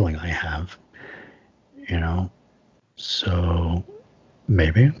whatever feeling I have? So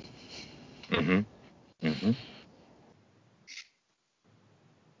maybe. Oh,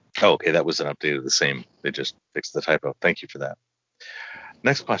 okay, that was an update of the same. They just fixed the typo. Thank you for that.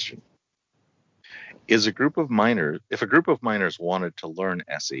 Next question. If a group of miners wanted to learn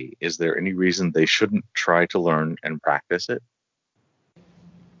SE, is there any reason they shouldn't try to learn and practice it?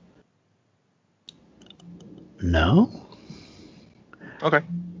 No. Okay.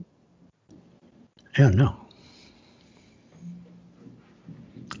 Yeah, no.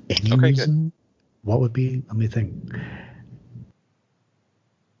 Any reason? Good. What would be? Let me think.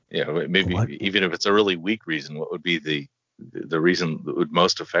 Yeah, maybe even if it's a really weak reason, what would be the reason that would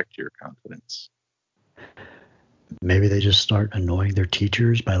most affect your confidence? Maybe they just start annoying their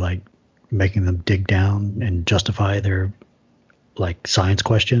teachers by like making them dig down and justify their like science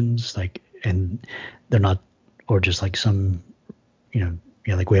questions, and they're not, or just like some,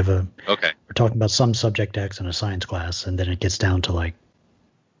 like we have we're talking about some subject X in a science class, and then it gets down to like,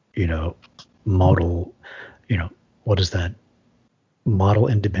 model, what is that? Model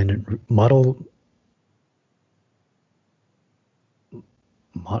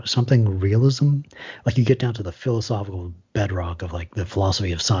something realism. Like you get down to the philosophical bedrock of like the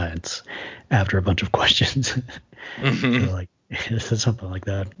philosophy of science after a bunch of questions. So like something like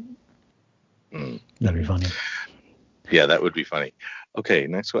that. That'd be funny. Yeah, that would be funny. Okay,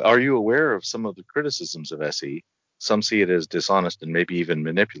 next one. Are you aware of some of the criticisms of SE? Some see it as dishonest and maybe even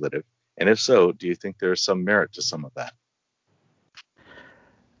manipulative. And if so, do you think there is some merit to some of that?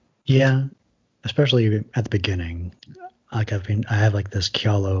 Yeah, especially at the beginning. Like I have like this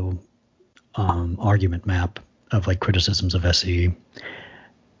Chialo argument map of like criticisms of SE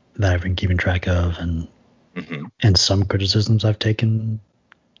that I've been keeping track of, and some criticisms I've taken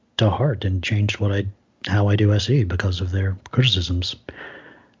to heart and changed how I do SE because of their criticisms.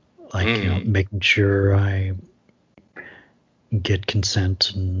 Like making sure I get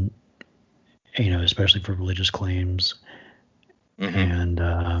consent, and especially for religious claims,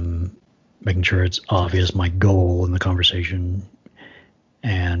 and making sure it's obvious my goal in the conversation,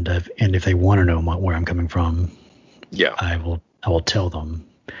 and if they want to know where I'm coming from, I will tell them.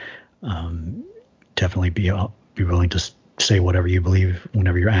 Definitely be willing to say whatever you believe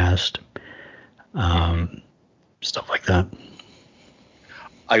whenever you're asked. Stuff like that.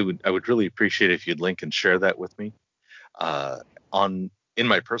 I would really appreciate if you'd link and share that with me. In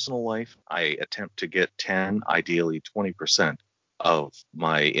my personal life, I attempt to get 10, ideally 20% of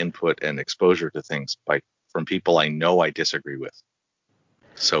my input and exposure to things from people I know I disagree with.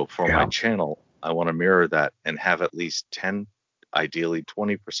 So for my channel, I want to mirror that and have at least 10, ideally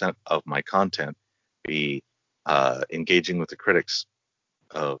 20% of my content be engaging with the critics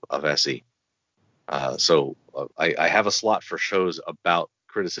of SE. So I have a slot for shows about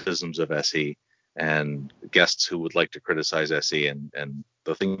criticisms of SE and guests who would like to criticize SE, and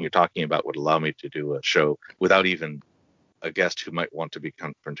the thing you're talking about would allow me to do a show without even a guest who might want to be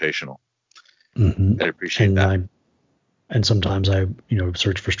confrontational. I appreciate that. And sometimes I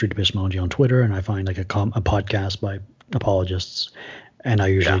search for street epistemology on Twitter, and I find like a podcast by apologists, And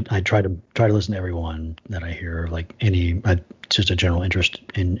I try to listen to everyone that I hear, like just a general interest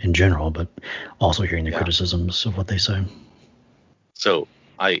in general, but also hearing the criticisms of what they say. So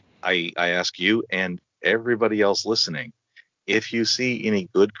I ask you and everybody else listening, if you see any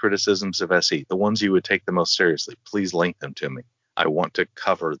good criticisms of SE, the ones you would take the most seriously, please link them to me. I want to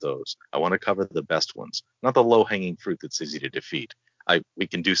cover those. I want to cover the best ones, not the low-hanging fruit that's easy to defeat. We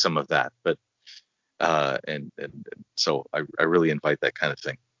can do some of that, but and so I really invite that kind of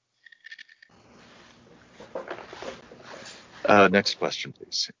thing. Next question,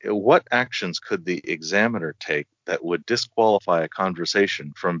 please. What actions could the examiner take that would disqualify a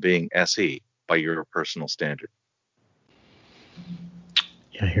conversation from being SE by your personal standard?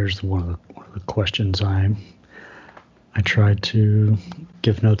 Yeah, here's one of the questions I tried to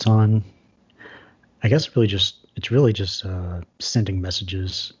give notes on. I guess it's really just sending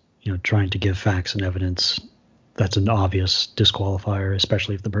messages, trying to give facts and evidence. That's an obvious disqualifier,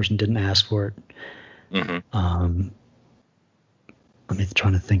 especially if the person didn't ask for it. Mm-hmm. I'm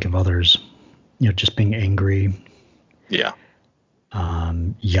trying to think of others. Just being angry. Yeah.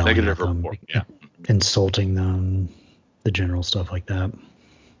 Yelling Negative at them, report. Yeah. insulting them, the general stuff like that.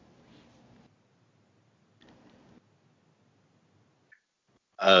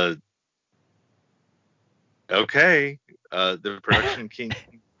 Okay. The production king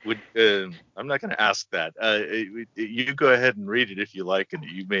would. I'm not going to ask that. You go ahead and read it if you like, and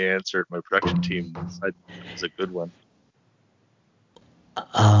you may answer it. My production team is a good one.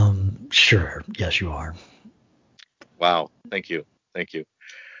 Sure. Yes, you are. Wow. Thank you.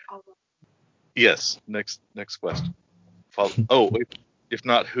 Yes. Next question. Oh, wait. If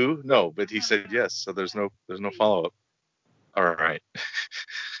not who? No, but he said yes, so there's no follow up. All right.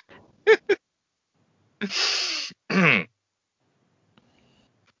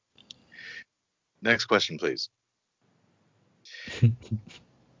 Next question, please.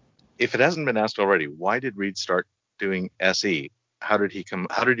 If it hasn't been asked already, why did Reid start doing SE? How did you come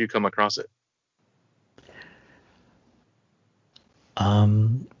across it?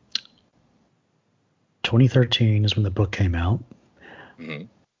 2013 is when the book came out. Mm-hmm.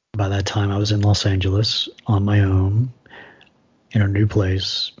 By that time, I was in Los Angeles on my own in a new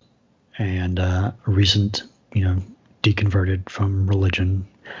place, and recent, deconverted from religion.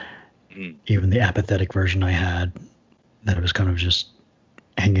 Mm-hmm. Even the apathetic version I had, that I was kind of just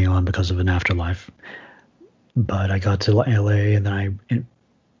hanging on because of an afterlife. But I got to LA, and then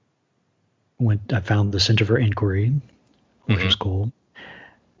I found the Center for Inquiry, which was cool.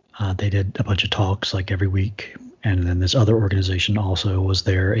 They did a bunch of talks like every week. And then this other organization also was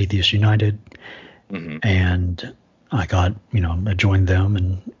there, Atheist United. Mm-hmm. And I joined them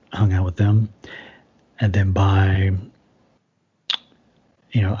and hung out with them. And then I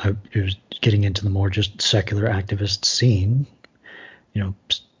was getting into the more just secular activist scene,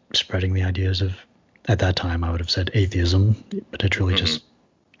 spreading the ideas of, at that time I would have said atheism, but it's really it's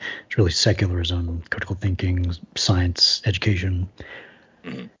really secularism, critical thinking, science, education.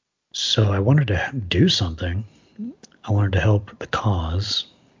 Mm-hmm. So I wanted to do something. I wanted to help the cause.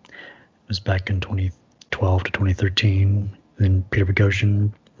 It was back in 2012 to 2013. Then Peter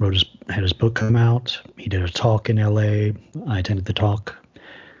Boghossian had his book come out. He did a talk in LA. I attended the talk.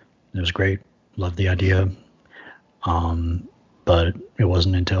 It was great. Loved the idea. But it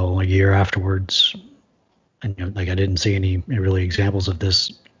wasn't until a year afterwards, and I didn't see any really examples of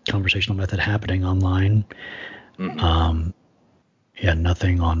this conversational method happening online. Mm-hmm.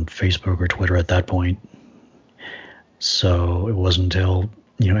 Nothing on Facebook or Twitter at that point. So it wasn't until,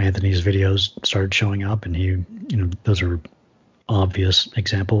 Anthony's videos started showing up, and he, those are obvious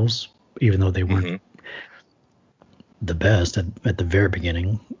examples, even though they weren't the best at the very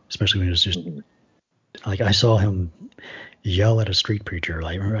beginning, especially when it was just like I saw him yell at a street preacher.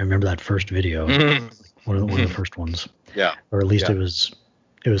 Like I remember that first video, one of the first ones. Yeah. Or at least it was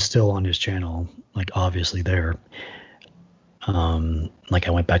still on his channel, like obviously there. Like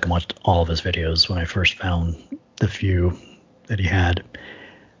I went back and watched all of his videos when I first found the few that he had.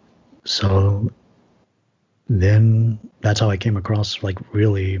 So then that's how I came across like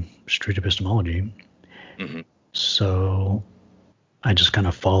really street epistemology. Mm-hmm. So I just kind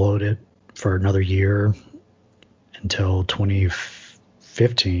of followed it for another year until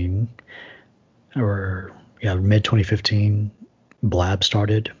 2015 mid 2015 Blab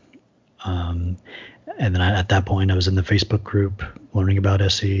started. And then at that point I was in the Facebook group learning about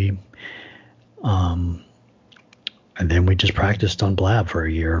SE. And then we just practiced on Blab for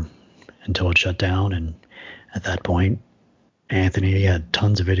a year until it shut down. And at that point, Anthony had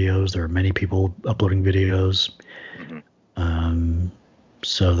tons of videos. There were many people uploading videos. Mm-hmm.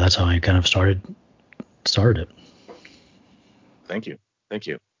 So that's how I kind of started it. Thank you. Thank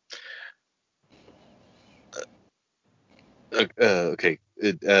you. Okay.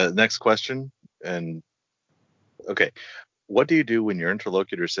 Next question. And okay, what do you do when your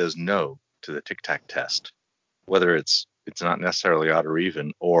interlocutor says no to the tic-tac test? Whether it's not necessarily odd or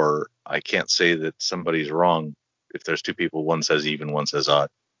even, or I can't say that somebody's wrong if there's two people, one says even, one says odd.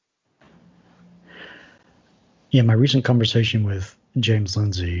 Yeah, my recent conversation with James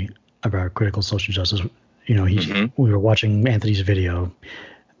Lindsay about critical social justice, we were watching Anthony's video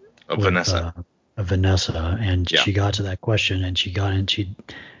with Vanessa, and she got to that question, and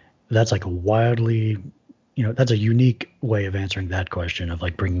that's like a wildly, that's a unique way of answering that question, of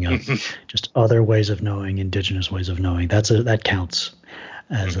like bringing up just other ways of knowing, indigenous ways of knowing. That counts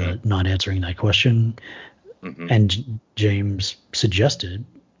as not answering that question. And James suggested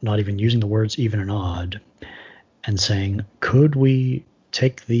not even using the words even and odd, and saying, could we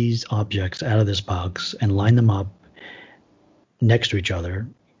take these objects out of this box and line them up next to each other,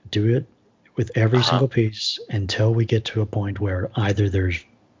 do it with every single piece until we get to a point where either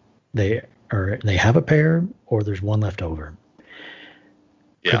they have a pair or there's one left over.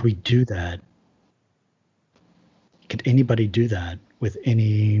 Yeah. Could we do that? Could anybody do that with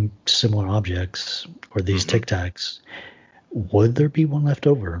any similar objects or these Tic Tacs? Would there be one left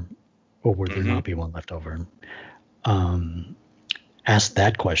over, or would there not be one left over? Ask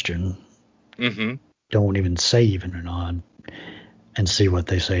that question. Don't even say even or not, and see what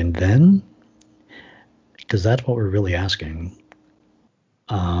they say, and then, because that's what we're really asking.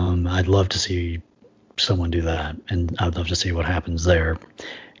 I'd love to see someone do that, and I'd love to see what happens there,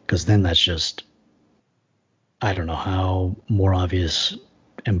 because then that's just, I don't know how more obvious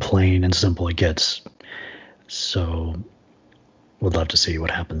and plain and simple it gets. So would love to see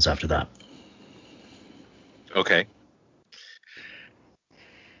what happens after that. Okay.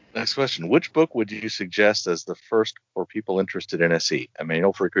 Next question. Which book would you suggest as the first for people interested in SE? A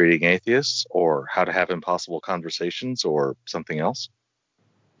Manual for Creating Atheists, or How to Have Impossible Conversations, or something else?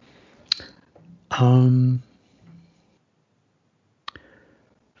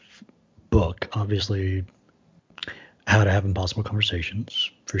 Book, obviously, How to Have Impossible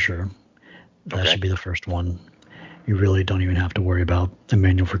Conversations, for sure. That should be the first one. You really don't even have to worry about A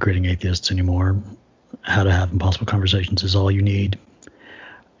Manual for Creating Atheists anymore. How to Have Impossible Conversations is all you need.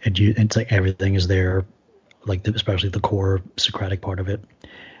 It's like everything is there, like especially the core Socratic part of it,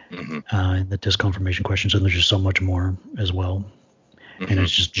 and the disconfirmation questions, and there's just so much more as well. And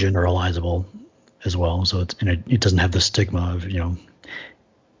it's just generalizable as well. So it doesn't have the stigma of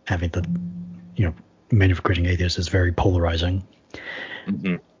having the Manual for Creating Atheists is very polarizing.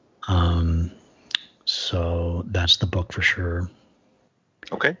 So that's the book for sure.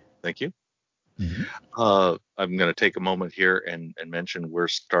 Okay, thank you. I'm going to take a moment here and mention we're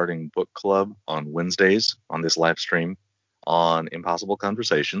starting book club on Wednesdays on this live stream on Impossible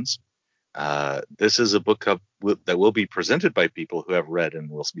Conversations. This is a book club that will be presented by people who have read, and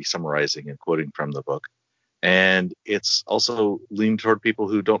will be summarizing and quoting from the book. And it's also leaned toward people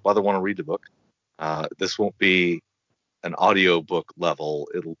who don't want to read the book. This won't be an audio book level.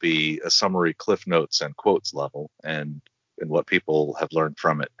 It'll be a summary, cliff notes, and quotes level, and what people have learned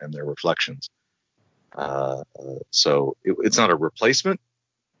from it and their reflections. So it's not a replacement,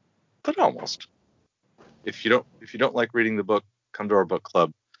 but almost. If you don't like reading the book, come to our book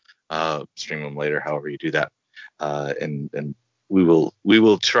club. Stream them later, however you do that, and we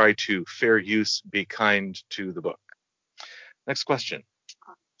will try to fair use, be kind to the book. Next question.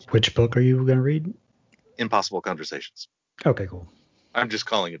 Which book are you going to read? Impossible Conversations. Okay, cool. I'm just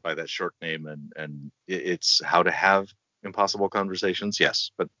calling it by that short name, and it's How to Have Impossible Conversations.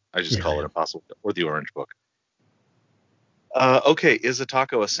 Yes, but I just call it Impossible, or the Orange Book. Okay, is a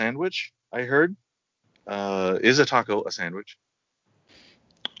taco a sandwich? I heard. Is a taco a sandwich?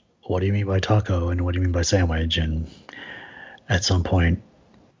 What do you mean by taco, and what do you mean by sandwich? And at some point,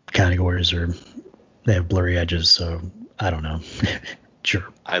 categories they have blurry edges, so I don't know. Sure.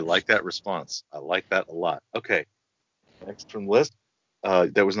 I like that response. I like that a lot. Okay. Next from the list.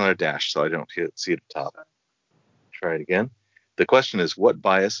 There was not a dash, so I don't see it at the top. Try it again. The question is, what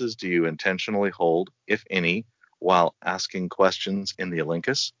biases do you intentionally hold, if any, while asking questions in the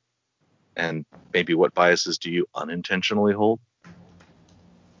Elenchus? And maybe what biases do you unintentionally hold?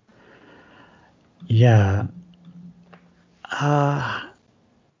 Yeah.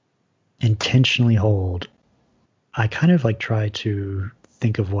 Intentionally hold. I kind of try to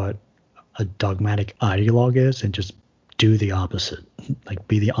think of what a dogmatic ideologue is and just do the opposite.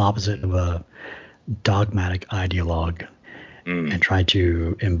 Be the opposite of a dogmatic ideologue and try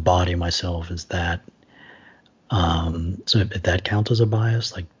to embody myself as that. So if that counts as a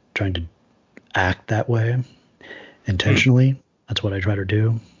bias, trying to act that way intentionally, That's what I try to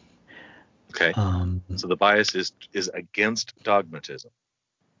do. Okay. So the bias is against dogmatism.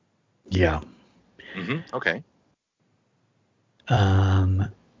 Yeah. Okay.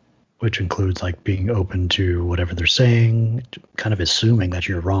 Which includes like being open to whatever they're saying, kind of assuming that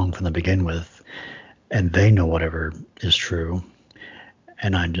you're wrong from the begin with, and they know whatever is true,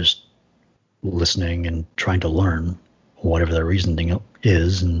 and I'm just listening and trying to learn whatever their reasoning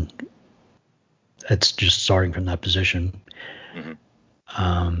is, and it's just starting from that position.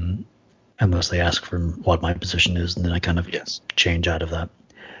 Unless they ask for what my position is, and then I kind of change out of that.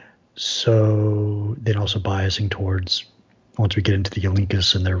 So then also biasing towards, once we get into the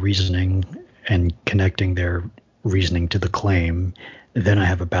Elenchus and their reasoning and connecting their reasoning to the claim, then I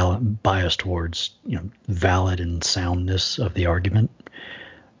have a bias towards, valid and soundness of the argument.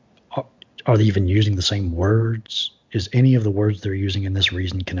 Are they even using the same words? Is any of the words they're using in this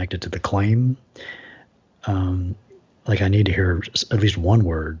reason connected to the claim? Like I need to hear at least one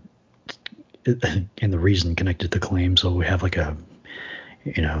word in the reason connected to the claim, so we have like a,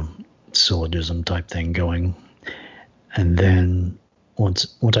 syllogism type thing going. And then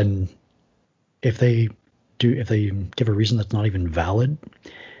if they give a reason that's not even valid,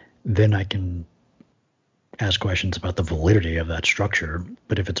 then I can ask questions about the validity of that structure.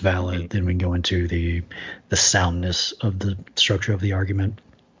 But if it's valid, then we can go into the soundness of the structure of the argument.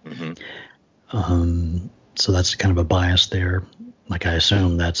 So that's kind of a bias there. Like I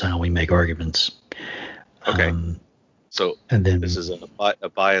assume that's how we make arguments. Okay. And then this is a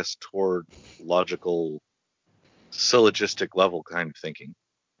bias toward logical, syllogistic level kind of thinking.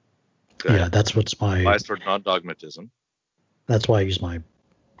 Yeah, that's what's my bias toward non-dogmatism. That's why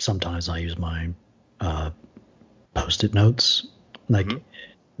sometimes I use my post-it notes. Like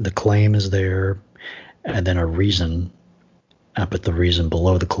the claim is there, and then a reason. I put the reason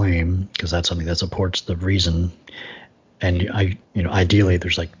below the claim because that's something that supports the reason. And ideally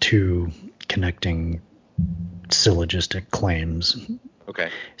there's like two connecting syllogistic claims. Okay.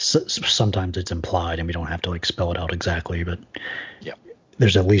 Sometimes it's implied and we don't have to like spell it out exactly, but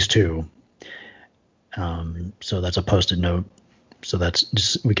there's at least two. So that's a post-it note. So that's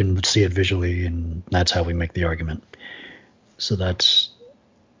just, we can see it visually, and that's how we make the argument. So that's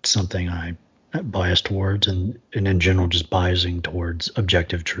something I bias towards, and in general just biasing towards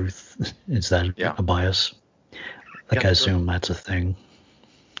objective truth. Is that a bias? Like I assume that's a thing.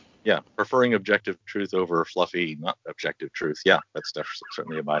 Yeah, preferring objective truth over fluffy, not objective truth. Yeah, that's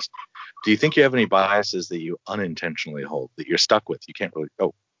certainly a bias. Do you think you have any biases that you unintentionally hold, that you're stuck with? You can't really,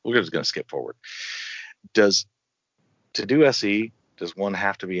 we're just going to skip forward. To do SE, does one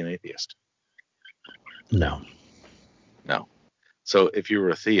have to be an atheist? No. So if you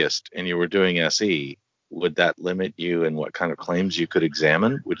were a theist and you were doing SE, would that limit you in what kind of claims you could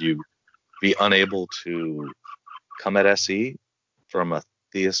examine? Would you be unable to come at SE from a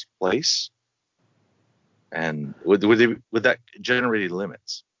theist place? And would that generate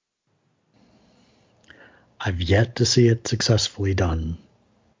limits? I've yet to see it successfully done,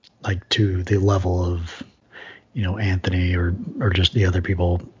 like to the level of, Anthony or just the other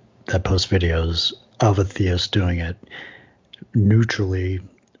people that post videos of a theist doing it neutrally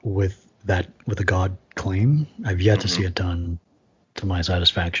with a God claim. I've yet to see it done to my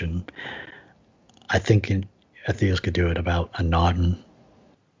satisfaction. I think a theist could do it about a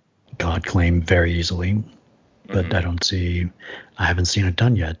non-God claim very easily, but I haven't seen it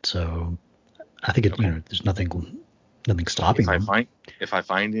done yet. So I think there's nothing stopping them. If I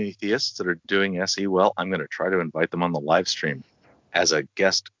find any theists that are doing SE well, I'm going to try to invite them on the live stream as a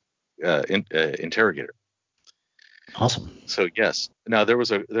guest interrogator. Awesome. So yes. Now there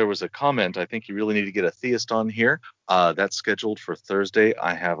was a comment. I think you really need to get a theist on here. That's scheduled for Thursday.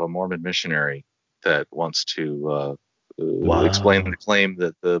 I have a Mormon missionary that wants to explain the claim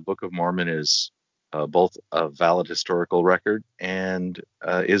that the Book of Mormon is both a valid historical record and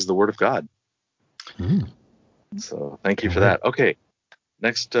is the Word of God. So thank you for that. Okay,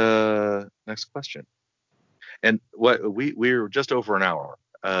 next question. And what we're just over an hour.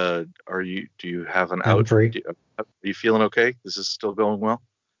 Do you have an out? Free. Are you feeling okay? This is still going well?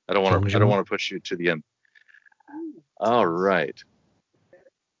 I don't want to push you to the end. All right.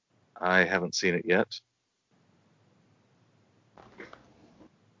 I haven't seen it yet.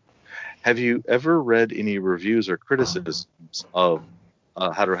 Have you ever read any reviews or criticisms of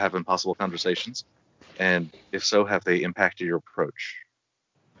How to Have Impossible Conversations? And if so, have they impacted your approach?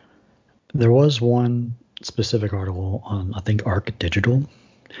 There was one specific article on, I think, Arc Digital.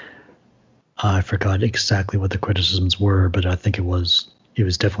 I forgot exactly what the criticisms were, but I think it was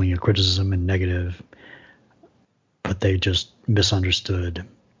definitely a criticism and negative, but they just misunderstood.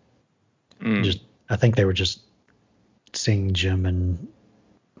 I think they were just seeing Jim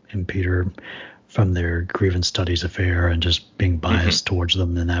and Peter from their grievance studies affair and just being biased towards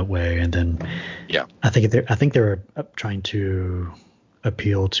them in that way. And then I think they're trying to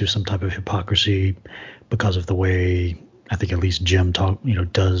appeal to some type of hypocrisy because of the way I think at least Jim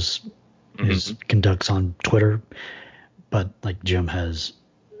does his conducts on Twitter. But like Jim has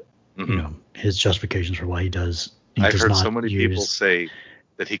his justifications for why he does. I've heard so many people say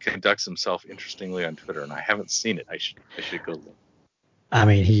that he conducts himself interestingly on Twitter, and I haven't seen it. I should go look. I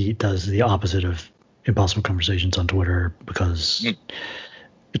mean, he does the opposite of impossible conversations on Twitter because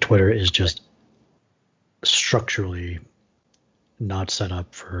Twitter is just structurally not set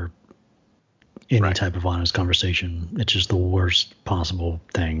up for any type of honest conversation. It's just the worst possible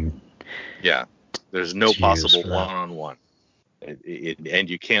thing. Yeah, there's no possible one-on-one, and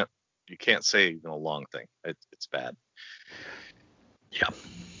you can't say a long thing. It's bad. Yeah.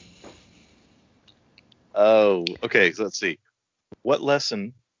 Oh, okay. So let's see. What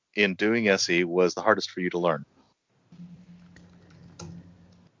lesson in doing SE was the hardest for you to learn?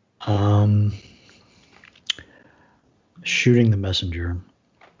 Shooting the messenger,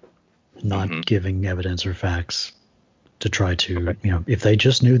 not giving evidence or facts to try to, if they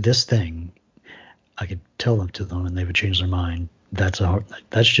just knew this thing, I could tell them to them and they would change their mind. It's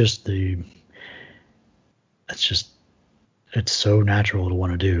so natural to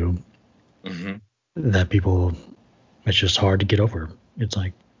want to do that people, it's just hard to get over. It's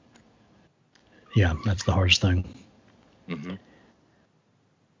like, yeah, that's the hardest thing.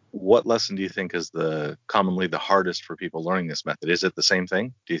 What lesson do you think is commonly the hardest for people learning this method? Is it the same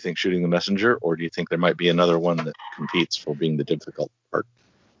thing? Do you think shooting the messenger, or do you think there might be another one that competes for being the difficult part?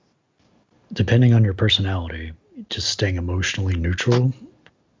 Depending on your personality, just staying emotionally neutral,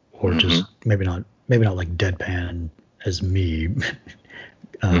 or just maybe not like deadpan as me,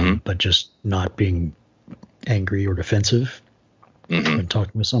 but just not being angry or defensive when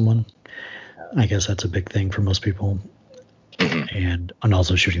talking with someone. I guess that's a big thing for most people. And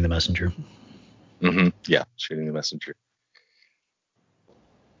also shooting the messenger. Yeah, shooting the messenger.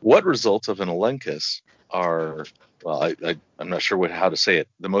 What results of an elenchus are, well, I'm not sure how to say it,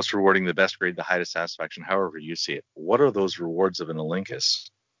 the most rewarding, the best grade, the highest satisfaction, however you see it. What are those rewards of an elenchus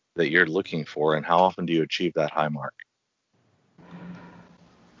that you're looking for, and how often do you achieve that high mark?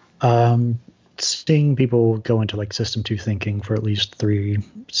 Seeing people go into like system 2 thinking for at least 3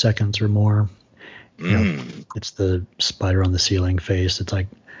 seconds or more. It's the spider on the ceiling face. It's like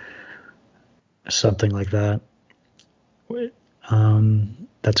something like that.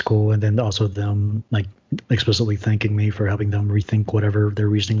 That's cool. And then also them like explicitly thanking me for helping them rethink whatever their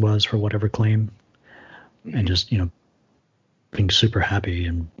reasoning was for whatever claim, and just being super happy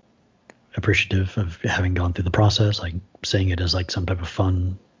and appreciative of having gone through the process, like seeing it as like some type of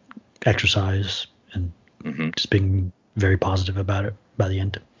fun exercise, and just being very positive about it by the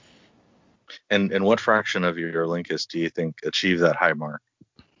end. And what fraction of your elenchus do you think achieve that high mark?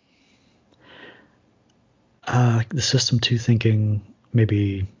 The system 2 thinking,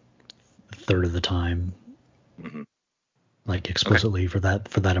 maybe a third of the time, like explicitly for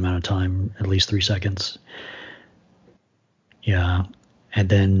that amount of time, at least 3 seconds. Yeah, and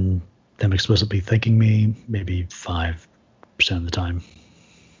then them explicitly thanking me, maybe 5% of the time.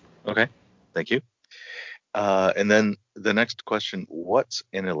 Okay, thank you. And then the next question: what's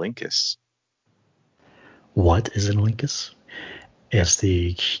an elenchus? What is an elenchus? It's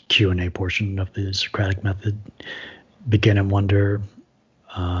the Q&A portion of the Socratic method. Begin and wonder,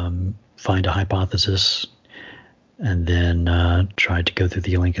 find a hypothesis, and then try to go through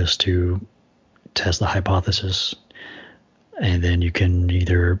the elenchus to test the hypothesis. And then you can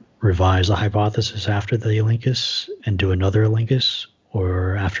either revise the hypothesis after the elenchus and do another elenchus,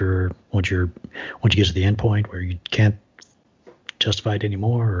 or once you get to the end point where you can't justify it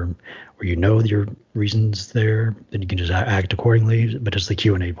anymore, or where your reasons there, then you can just act accordingly. But it's the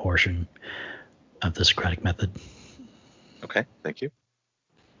Q&A portion of the Socratic method. Okay, thank you.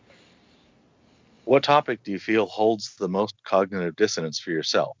 What topic do you feel holds the most cognitive dissonance for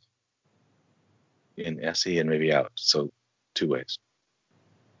yourself in SE and maybe out? So 2 ways.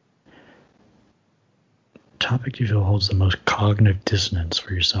 Topic you feel holds the most cognitive dissonance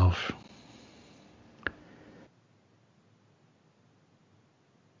for yourself.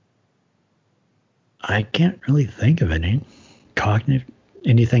 I can't really think of anything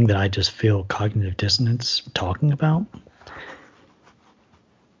that I just feel cognitive dissonance talking about.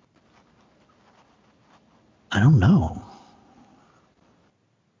 I don't know.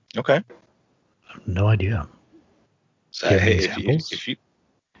 Okay. I have no idea. So, Do you have any examples?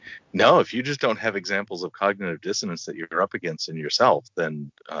 If you just don't have examples of cognitive dissonance that you're up against in yourself,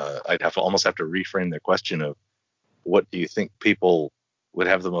 then I'd almost have to reframe the question of what do you think people would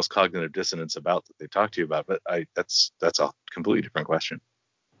have the most cognitive dissonance about that they talk to you about? But that's a completely different question.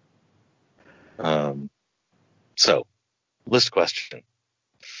 So, list question.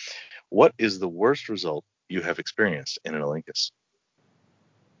 What is the worst result you have experienced in an Olympus?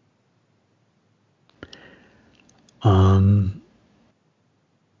 I'm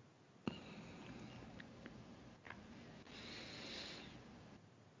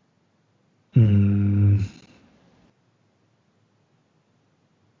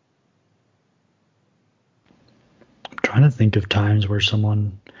trying to think of times where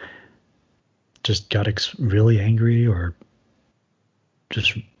someone just got really angry, or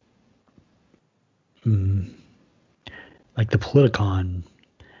just like the Politicon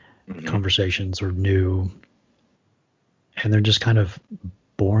conversations are new, and they're just kind of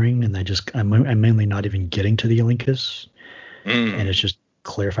boring, and I'm mainly not even getting to the Olympus, and it's just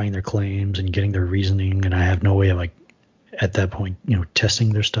clarifying their claims and getting their reasoning, and I have no way of, like, at that point,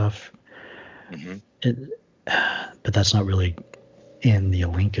 testing their stuff. But that's not really in the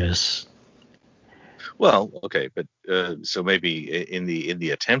Olympus. Well, okay, but so maybe in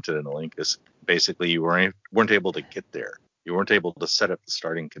the attempt at an Olympus, basically you weren't able to get there. You weren't able to set up the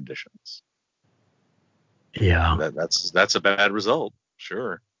starting conditions. Yeah, that's a bad result.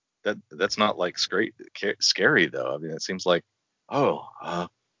 Sure, that's not like scary though. I mean, it seems like, that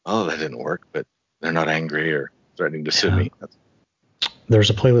didn't work, but they're not angry or threatening to sue me. There's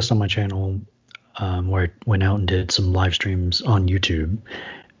a playlist on my channel where I went out and did some live streams on YouTube,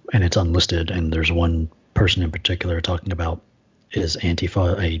 and it's unlisted. And there's one person in particular talking about, is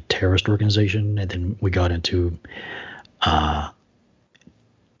Antifa a terrorist organization? And then we got into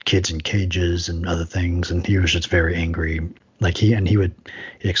kids in cages and other things, and he was just very angry. Like he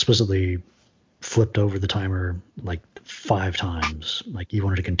explicitly flipped over the timer like 5 times. Like he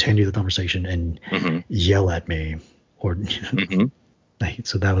wanted to continue the conversation and yell at me, or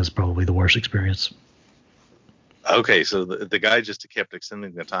so that was probably the worst experience. Okay, so the guy just kept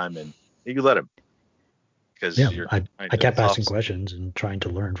extending the time, and you let him. I kept asking questions and trying to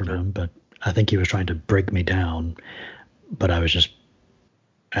learn from him, but I think he was trying to break me down. But I was just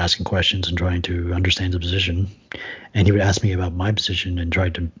asking questions and trying to understand the position, and he would ask me about my position and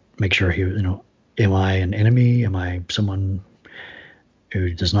tried to make sure am I an enemy? Am I someone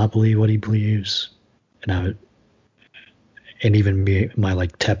who does not believe what he believes? And even my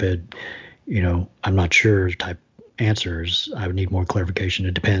like tepid, I'm not sure type answers, I would need more clarification.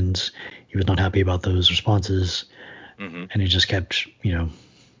 It depends. He was not happy about those responses, and he just kept,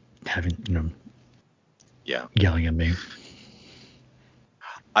 having, yelling at me.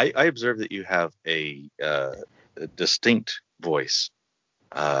 I observe that you have a distinct voice.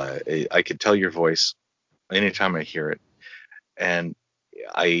 I could tell your voice anytime I hear it, and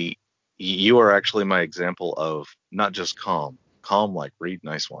you are actually my example of not just calm like Reid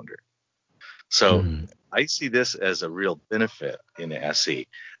Nicewonder. So I see this as a real benefit in SE.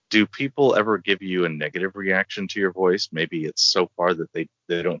 Do people ever give you a negative reaction to your voice? Maybe it's so far that they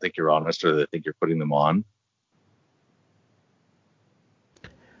don't think you're honest, or they think you're putting them on.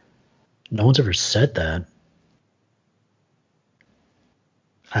 No one's ever said that.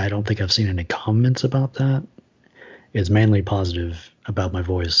 I don't think I've seen any comments about that. It's mainly positive about my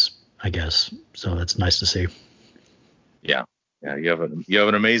voice, I guess. So that's nice to see. Yeah. You have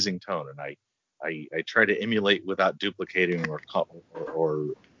an amazing tone, and I try to emulate without duplicating or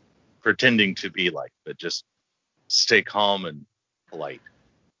pretending to be like, but just stay calm and polite.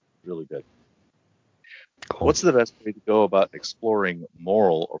 Really good. Cool. What's the best way to go about exploring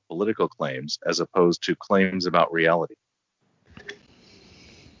moral or political claims as opposed to claims about reality?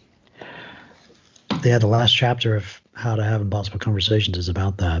 Yeah, the last chapter of How to Have Impossible Conversations is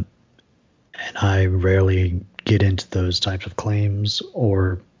about that. And I rarely get into those types of claims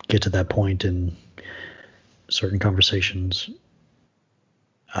or get to that point in certain conversations.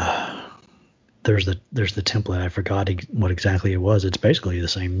 There's the template. I forgot what exactly it was. It's basically the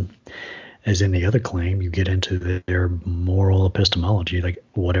same as any other claim. You get into their moral epistemology, like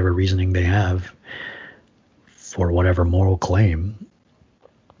whatever reasoning they have for whatever moral claim.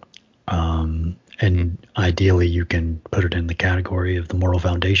 And ideally, you can put it in the category of the moral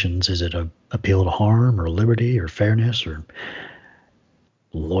foundations. Is it a appeal to harm, or liberty, or fairness, or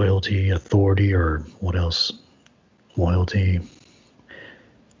loyalty, authority, or what else? Loyalty.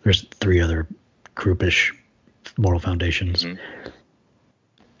 There's 3 other groupish moral foundations.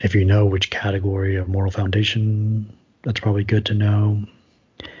 If you know which category of moral foundation, that's probably good to know.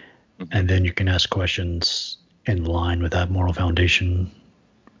 And then you can ask questions in line with that moral foundation.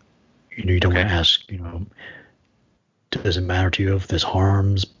 You don't want to ask, does it matter to you if this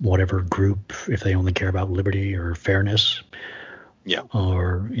harms whatever group, if they only care about liberty or fairness? Yeah.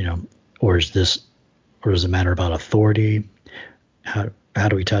 Or, or does it matter about authority? How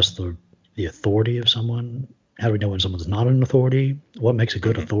do we test the authority of someone? How do we know when someone's not an authority? What makes a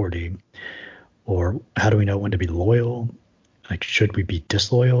good authority? Or how do we know when to be loyal? Like, should we be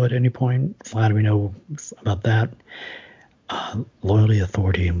disloyal at any point? How do we know about that? Loyalty,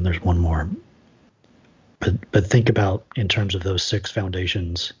 authority, and there's one more. But think about in terms of those 6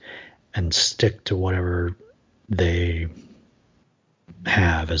 foundations and stick to whatever they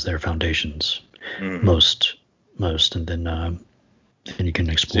have as their foundations most, and then you can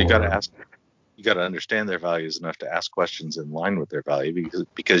explore. So you got to understand their values enough to ask questions in line with their value,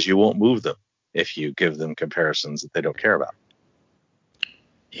 because you won't move them if you give them comparisons that they don't care about.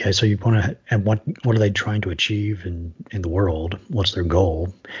 Yeah, so you want to, and what are they trying to achieve in the world? What's their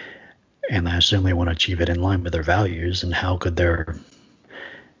goal? And I assume they want to achieve it in line with their values. And how could their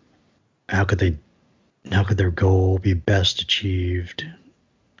goal be best achieved?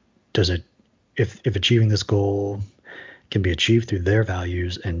 Does it, if achieving this goal can be achieved through their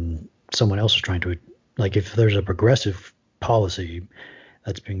values and someone else is trying to, like, if there's a progressive policy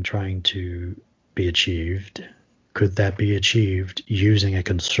that's being trying to be achieved, could that be achieved using a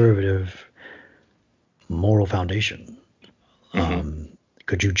conservative moral foundation?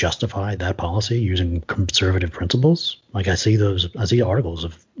 Could you justify that policy using conservative principles? Like, I see articles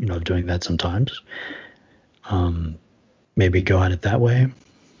of doing that sometimes. Maybe go at it that way.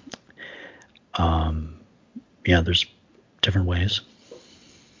 Yeah, there's different ways.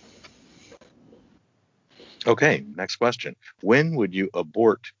 Okay, next question. When would you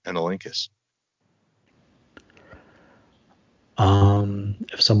abort an Elenchus?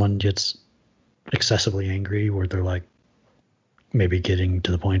 If someone gets excessively angry, where they're like maybe getting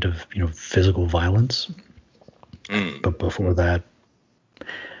to the point of physical violence, but before that,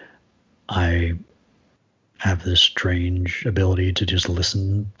 I have this strange ability to just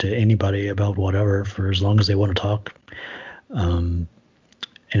listen to anybody about whatever for as long as they want to talk, and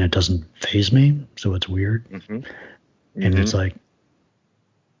it doesn't faze me, so it's weird. And it's like,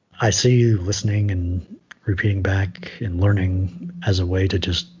 I see listening and repeating back and learning as a way to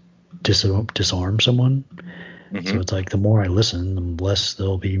just disarm someone. So it's like, the more I listen, the less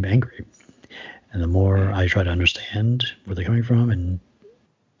they'll be angry, and the more I try to understand where they're coming from and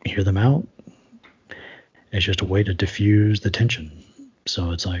hear them out. It's just a way to diffuse the tension.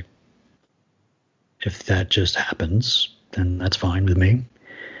 So it's like, if that just happens, then that's fine with me.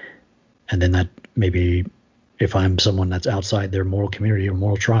 And then that maybe, if I'm someone that's outside their moral community or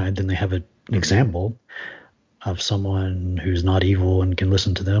moral tribe, then they have an example of someone who's not evil and can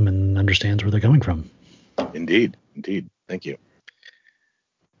listen to them and understands where they're coming from. Indeed. Thank you.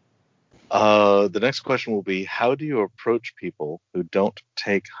 The next question will be, how do you approach people who don't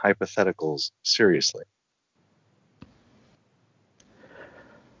take hypotheticals seriously?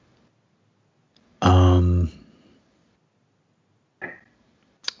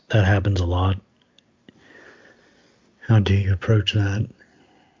 That happens a lot. How do you approach that?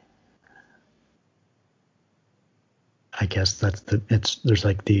 I guess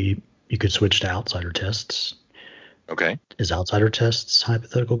you could switch to outsider tests. Okay. Is outsider tests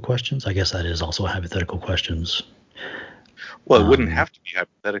hypothetical questions? I guess that is also hypothetical questions. Well, it wouldn't have to be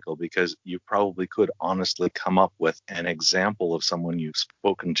hypothetical, because you probably could honestly come up with an example of someone you've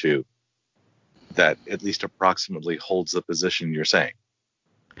spoken to that at least approximately holds the position you're saying.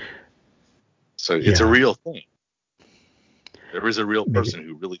 So it's a real thing. There is a real person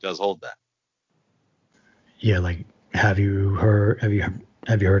who really does hold that. Yeah, like, have you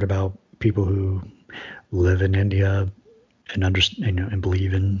heard about people who live in India and understand and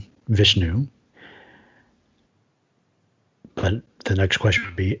believe in Vishnu? But the next question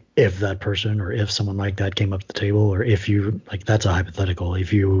would be, if that person or if someone like that came up to the table, or if you, like, that's a hypothetical.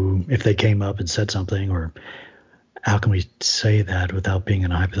 If they came up and said something, or how can we say that without being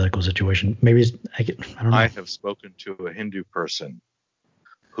in a hypothetical situation? Maybe I don't know. I have spoken to a Hindu person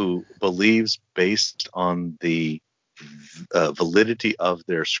who believes, based on the validity of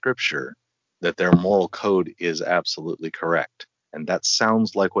their scripture, that their moral code is absolutely correct. And that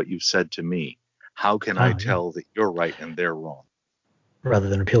sounds like what you've said to me. How can I tell that you're right and they're wrong? Rather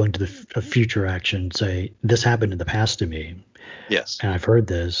than appealing to a future action, say, this happened in the past to me. Yes. And I've heard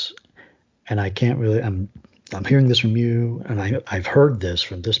this, and I can't really, I'm hearing this from you, and I've heard this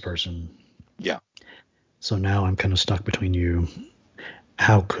from this person. Yeah. So now I'm kind of stuck between you.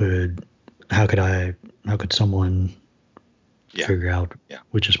 How could someone figure out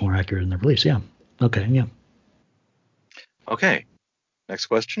which is more accurate in their beliefs? Yeah. Okay. Yeah. Okay. Next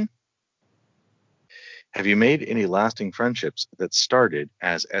question. Have you made any lasting friendships that started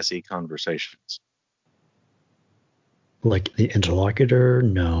as SE conversations? Like the interlocutor?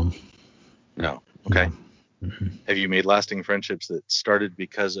 No. No. Okay. No. Mm-hmm. Have you made lasting friendships that started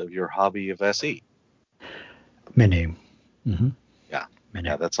because of your hobby of SE? Many. Mm-hmm. Yeah. Many.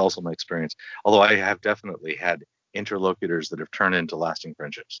 Yeah, that's also my experience. Although I have definitely had interlocutors that have turned into lasting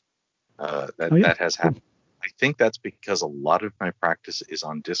friendships. That has happened. I think that's because a lot of my practice is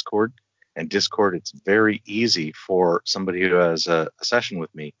on Discord, and Discord, it's very easy for somebody who has a session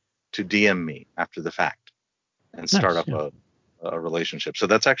with me to DM me after the fact and start Nice, up a relationship. So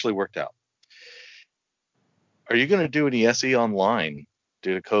that's actually worked out. Are you going to do any SE online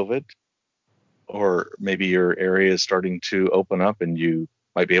due to COVID? Or maybe your area is starting to open up and you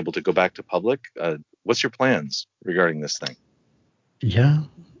might be able to go back to public? What's your plans regarding this thing? Yeah,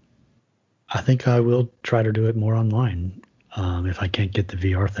 I think I will try to do it more online if I can't get the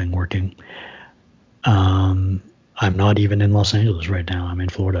VR thing working. I'm not even in Los Angeles right now. I'm in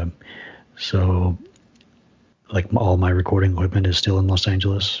Florida. So, like, all my recording equipment is still in Los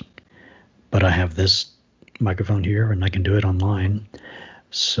Angeles, but I have this microphone here and I can do it online.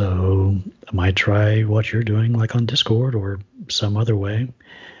 So, I might try what you're doing, like on Discord or some other way.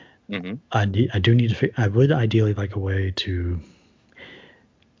 Mm-hmm. I do need to. I would ideally like a way to,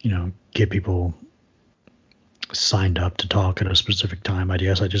 get people signed up to talk at a specific time. I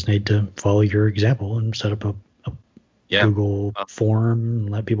guess I just need to follow your example and set up a Google form and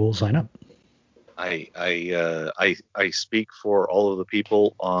let people sign up. I speak for all of the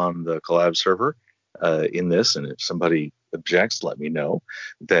people on the collab server in this, and if somebody objects, let me know.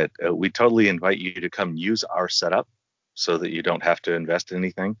 That we totally invite you to come use our setup so that you don't have to invest in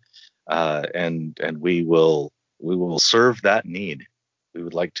anything, and we will serve that need. We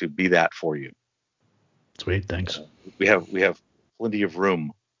would like to be that for you. Sweet, thanks. We have plenty of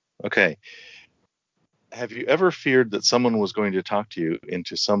room. Okay. Have you ever feared that someone was going to talk to you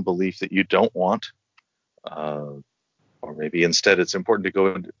into some belief that you don't want? Or maybe instead it's important to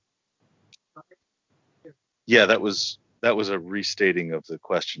go into. Yeah, that was a restating of the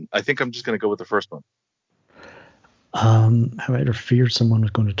question. I think I'm just going to go with the first one. Have I ever feared someone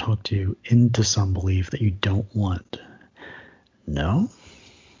was going to talk to you into some belief that you don't want? No.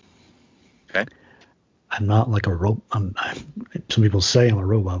 Okay. I'm not like a robot. Some people say I'm a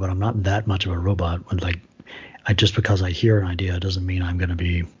robot, but I'm not that much of a robot. Just because I hear an idea doesn't mean I'm going to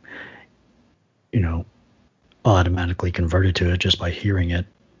be, automatically converted to it just by hearing it.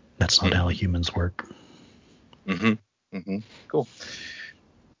 That's not how humans work. Mm-hmm. Mm-hmm. Cool.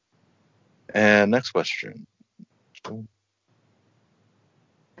 And next question.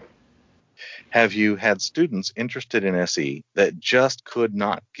 Have you had students interested in SE that just could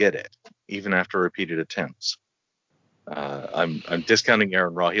not get it, even after repeated attempts? I'm discounting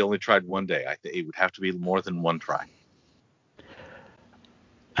Aaron Raw. He only tried one day. I think it would have to be more than one try.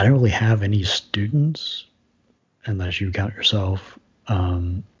 I don't really have any students, unless you count yourself.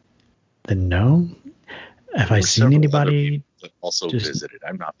 Then no. Have I seen anybody that also visited?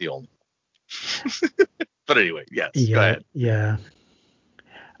 I'm not the only one. But anyway, yes. Yeah, go ahead. Yeah.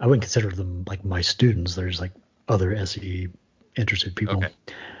 I wouldn't consider them like my students. There's like other SE interested people.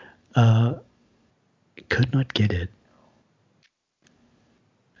 Okay. Could not get it.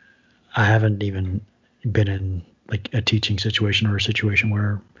 I haven't even been in like a teaching situation or a situation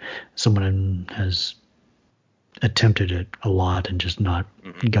where someone has attempted it a lot and just not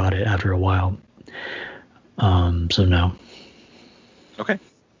got it after a while. So no. Okay.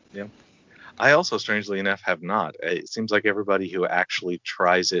 Yeah. I also, strangely enough, have not. It seems like everybody who actually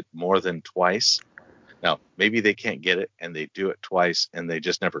tries it more than twice. Now, maybe they can't get it and they do it twice and they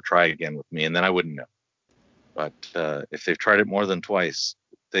just never try again with me, and then I wouldn't know. But if they've tried it more than twice,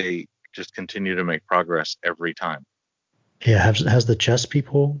 they just continue to make progress every time. Yeah, has the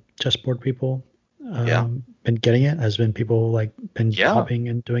chessboard people been getting it? Has been people like been popping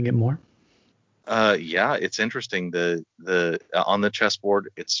and doing it more? Yeah, it's interesting. The on the chessboard,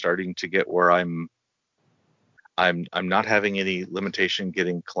 it's starting to get where I'm not having any limitation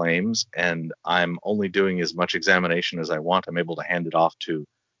getting claims, and I'm only doing as much examination as I want. I'm able to hand it off to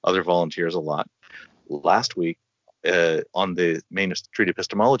other volunteers a lot. Last week, on the main Street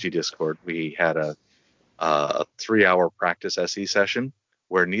Epistemology Discord, we had a 3-hour practice SE session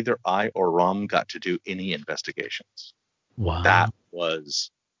where neither I or Rom got to do any investigations. Wow. That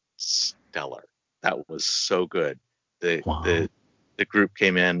was stellar. That was so good. The group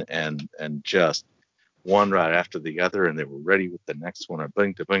came in and just one right after the other, and they were ready with the next one.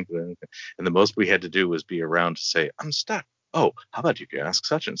 Blink to blink, and the most we had to do was be around to say, "I'm stuck. Oh, how about you can ask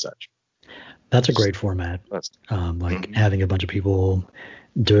such and such?" That's a great format. Mm-hmm. Having a bunch of people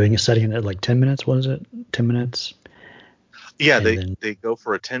setting it at like 10 minutes. What is it? 10 minutes? Yeah, they go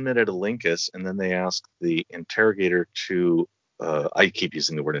for a 10-minute Elenchus, and then they ask the interrogator to, I keep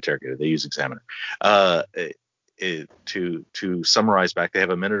using the word interrogator, they use examiner, to summarize back. They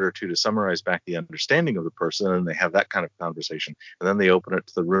have a minute or two to summarize back the understanding of the person, and they have that kind of conversation. And then they open it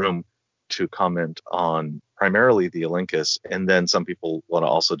to the room to comment on primarily the Elenchus, and then some people want to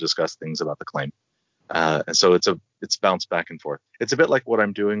also discuss things about the claim. And so it's bounced back and forth. It's a bit like what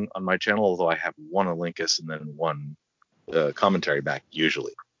I'm doing on my channel, although I have one Elenchus and then one commentary back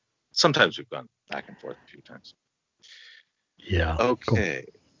usually. Sometimes we've gone back and forth a few times. Yeah. Okay.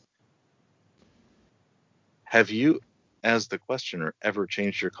 Cool. Have you, as the questioner, ever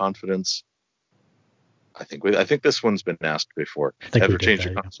changed your confidence? I think this one's been asked before. Ever changed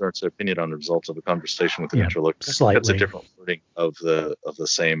your confidence or opinion on the results of a conversation with an interlocutor? Slightly. That's a different wording of the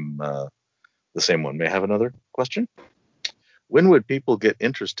same one. May I have another question? When would people get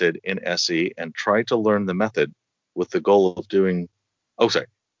interested in SE and try to learn the method with the goal of doing?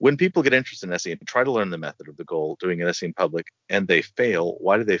 When people get interested in SE and try to learn the method of the goal doing an SE in public and they fail,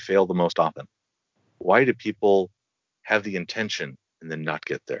 why do they fail the most often? Why do people have the intention and then not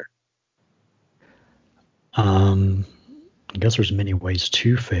get there? I guess there's many ways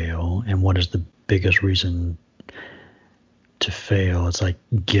to fail, and what is the biggest reason to fail? It's like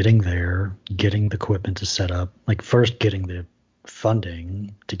getting there, getting the equipment to set up, like first getting the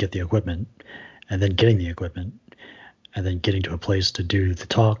funding to get the equipment, and then getting the equipment, and then getting to a place to do the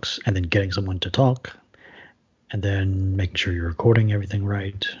talks, and then getting someone to talk, and then making sure you're recording everything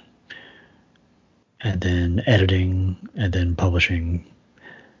right, and then editing, and then publishing.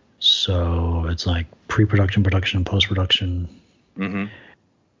 So it's like pre-production, production, and post-production. Mm-hmm.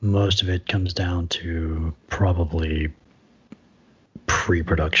 Most of it comes down to probably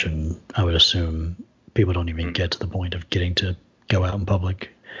pre-production. I would assume people don't even get to the point of getting to go out in public.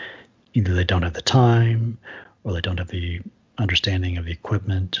 Either they don't have the time, or they don't have the understanding of the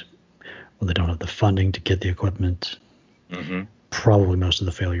equipment, or they don't have the funding to get the equipment. Mm-hmm. Probably most of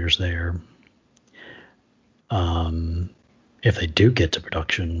the failures there. If they do get to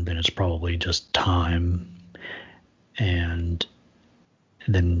production, then it's probably just time, and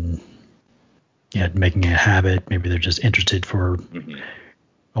then making a habit. Maybe they're just interested for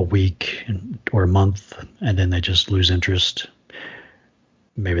a week or a month, and then they just lose interest.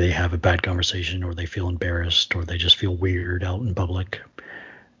 Maybe they have a bad conversation, or they feel embarrassed, or they just feel weird out in public.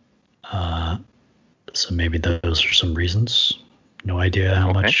 So maybe those are some reasons. No idea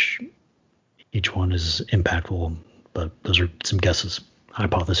how much each one is impactful, but those are some guesses,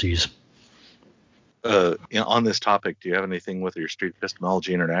 hypotheses. On this topic, do you have anything with your Street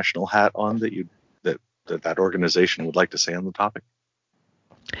Epistemology International hat on that organization would like to say on the topic?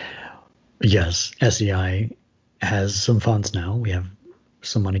 Yes, SEI has some funds now. We have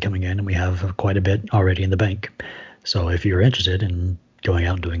some money coming in, and we have quite a bit already in the bank. So if you're interested in going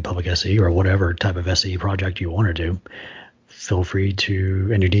out and doing public SE or whatever type of SE project you want to do, feel free to,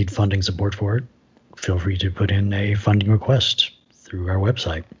 and you need funding support for it, feel free to put in a funding request through our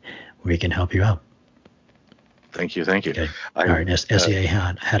website. We can help you out. Thank you. Okay. All right, SEA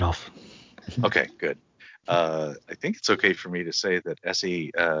hat off. Okay, good. I think it's okay for me to say that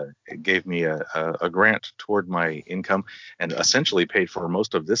SE gave me a grant toward my income and essentially paid for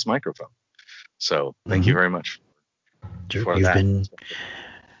most of this microphone. So thank you very much. Sure. You've been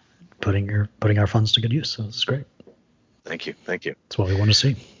putting our funds to good use, so it's great. Thank you. That's what we want to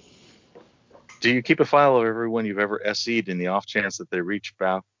see. Do you keep a file of everyone you've ever SE'd in the off chance that they reach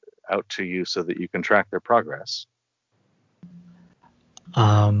out to you so that you can track their progress?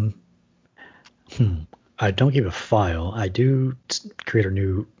 I don't keep a file. I do create a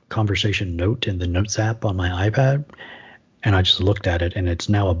new conversation note in the Notes app on my iPad, and I just looked at it, and it's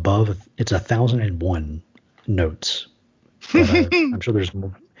now above. It's 1,001 notes. But I'm sure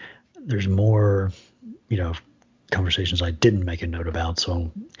there's more, conversations I didn't make a note about.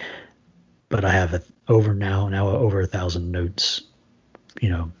 So, but I have over 1,000 notes,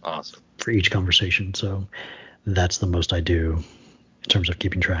 awesome, for each conversation. So that's the most I do in terms of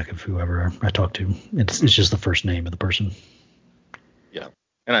keeping track of whoever I talk to. It's just the first name of the person. Yeah.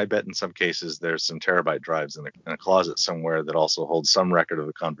 And I bet in some cases there's some terabyte drives in a closet somewhere that also holds some record of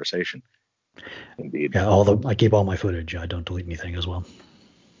the conversation. Indeed. Yeah, I keep all my footage. I don't delete anything as well.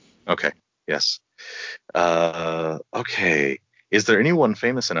 Okay. Yes. Okay. Is there anyone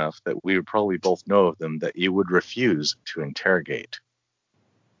famous enough that we would probably both know of them that you would refuse to interrogate?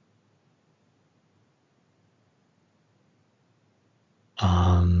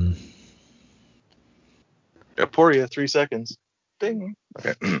 Aporia, 3 seconds. Ding.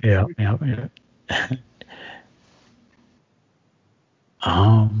 Okay. Yeah.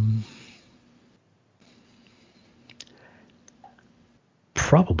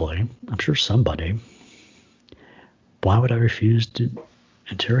 Probably. I'm sure somebody. Why would I refuse to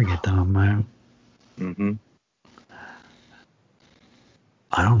interrogate them?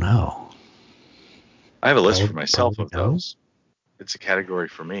 I don't know. I have a list for myself Probably of no. those. It's a category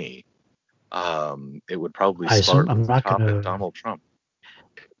for me. It would probably I assume start I'm with the not top gonna. at Donald Trump.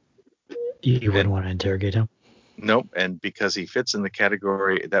 You wouldn't want to interrogate him? Nope, and because he fits in the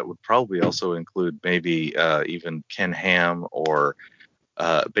category, that would probably also include maybe even Ken Ham or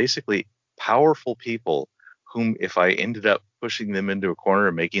basically powerful people whom, if I ended up pushing them into a corner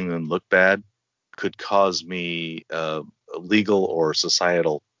and making them look bad, could cause me legal or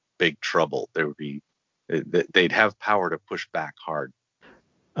societal big trouble. They'd have power to push back hard.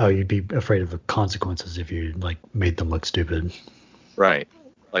 Oh, you'd be afraid of the consequences if you made them look stupid. Right.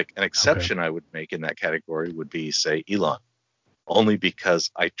 Like an exception I would make in that category would be, say, Elon, only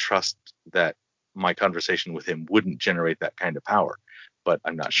because I trust that my conversation with him wouldn't generate that kind of power. But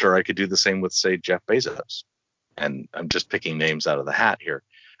I'm not sure I could do the same with, say, Jeff Bezos. And I'm just picking names out of the hat here.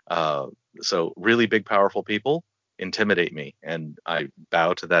 So really big, powerful people intimidate me, and I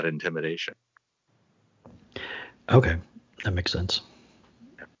bow to that intimidation. Okay, that makes sense.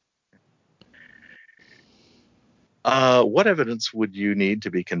 What evidence would you need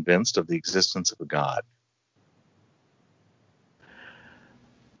to be convinced of the existence of a God?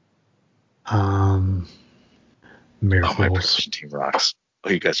 Miracles. Oh, my production team rocks.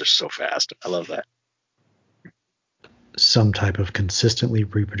 Oh, you guys are so fast. I love that. Some type of consistently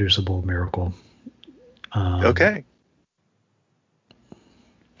reproducible miracle. Okay.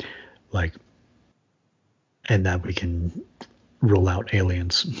 And that we can rule out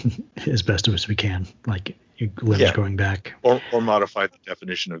aliens as best as we can, like limbs growing back. Or modify the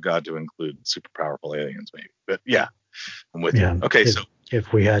definition of God to include super powerful aliens, maybe. But yeah, I'm with you. Okay,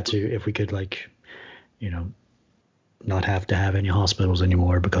 if we could not have to have any hospitals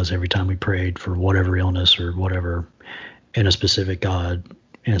anymore, because every time we prayed for whatever illness or whatever in a specific God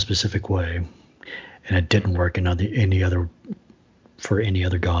in a specific way, and it didn't work in any other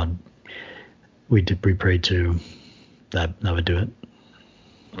God we prayed to, that would do it.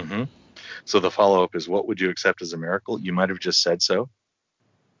 Mm-hmm. So the follow-up is, what would you accept as a miracle? You might have just said so.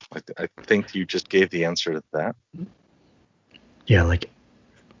 I think you just gave the answer to that. Yeah, like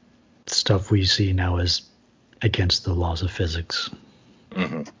stuff we see now is against the laws of physics.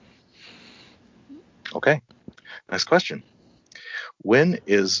 Mm-hmm. Okay. Next question. When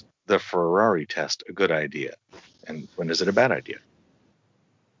is the Ferrari test a good idea? And when is it a bad idea?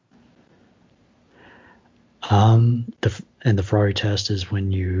 The Ferrari test is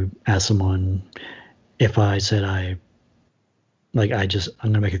when you ask someone, if I said I'm going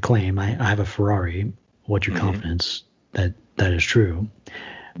to make a claim, I have a Ferrari, what's your confidence that is true?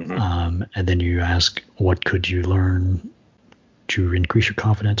 And then you ask, what could you learn to increase your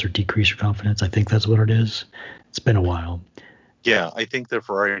confidence or decrease your confidence? I think that's what it is. It's been a while. Yeah, I think the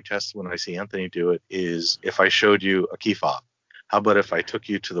Ferrari test, when I see Anthony do it, is if I showed you a key fob. How about if I took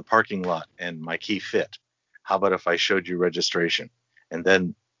you to the parking lot and my key fit? How about if I showed you registration? And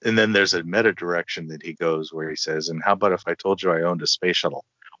then there's a meta direction that he goes where he says, and how about if I told you I owned a space shuttle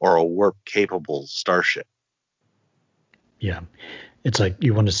or a warp capable starship? Yeah. It's like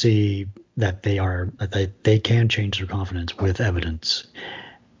you want to see that they can change their confidence with evidence,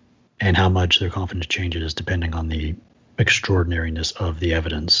 and how much their confidence changes depending on the extraordinariness of the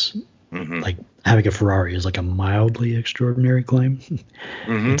evidence. Like having a Ferrari is like a mildly extraordinary claim.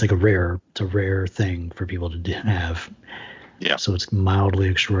 It's like a rare thing for people to have. Yeah. So it's mildly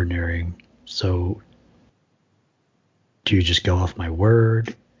extraordinary. So do you just go off my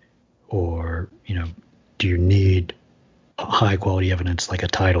word, or do you need high quality evidence like a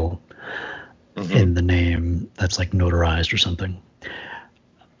title in the name that's like notarized or something?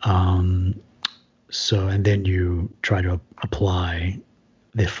 So, and then you try to apply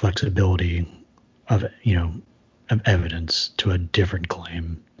the flexibility of evidence to a different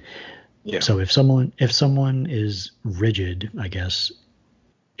claim. Yeah. So if someone is rigid, I guess,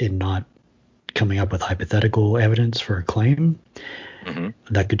 in not coming up with hypothetical evidence for a claim,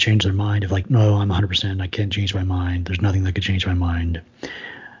 that could change their mind. If no, I'm 100%, I can't change my mind, there's nothing that could change my mind,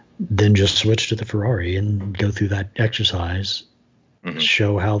 then just switch to the Ferrari and go through that exercise,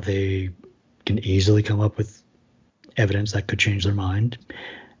 show how they can easily come up with evidence that could change their mind,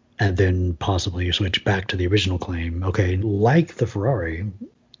 and then possibly you switch back to the original claim. Okay, like the Ferrari,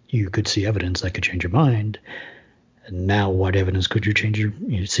 you could see evidence that could change your mind. And now what evidence could you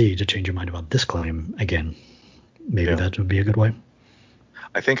see to change your mind about this claim again? Maybe that would be a good way.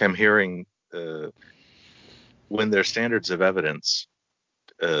 I think I'm hearing when their standards of evidence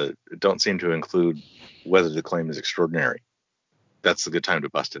don't seem to include whether the claim is extraordinary, that's a good time to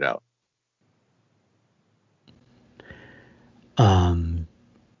bust it out.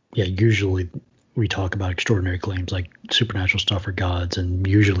 Yeah, usually we talk about extraordinary claims like supernatural stuff or gods, and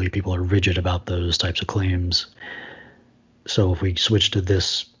usually people are rigid about those types of claims. So if we switch to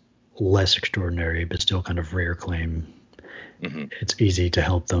this less extraordinary but still kind of rare claim, it's easy to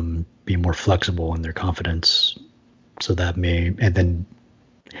help them be more flexible in their confidence. So that and then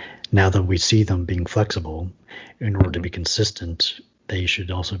now that we see them being flexible, in order to be consistent, they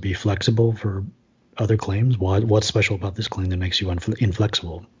should also be flexible for other claims. What's special about this claim that makes you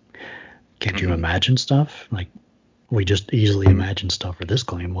inflexible? Can't you imagine stuff? Like, we just easily imagine stuff for this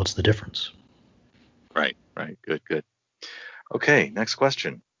claim. What's the difference? Right. Good. Okay, next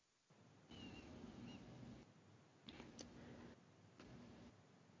question.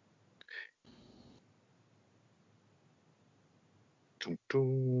 And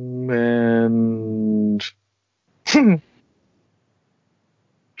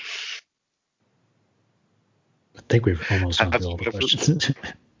I think we've almost gone through all the questions.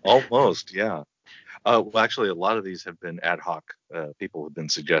 Almost, yeah. Well, actually, a lot of these have been ad hoc. People have been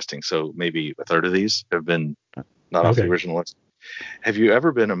suggesting, so maybe a third of these have been not off the original list. Have you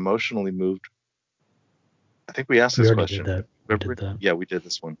ever been emotionally moved? I think we asked this question. Did that. Yeah, we did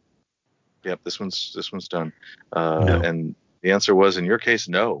this one. Yep, this one's done. No. And the answer was, in your case,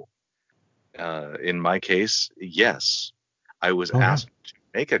 no. In my case, yes. I was asked to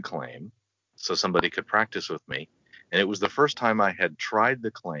make a claim so somebody could practice with me, and it was the first time I had tried the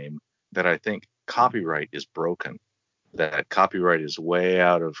claim that I think copyright is broken, that copyright is way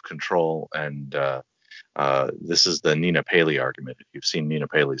out of control, and this is the Nina Paley argument. If you've seen Nina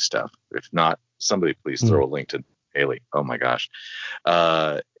Paley's stuff, if not, somebody please throw a link to Paley. Oh my gosh!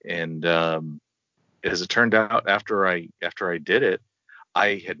 And as it turned out, after I did it,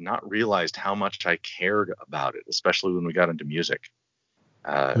 I had not realized how much I cared about it, especially when we got into music.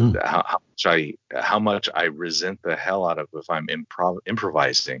 How much I resent the hell out of if I'm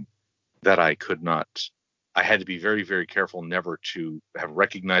improvising, that I could not. I had to be very, very careful never to have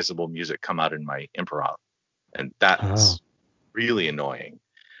recognizable music come out in my improv, and that's really annoying.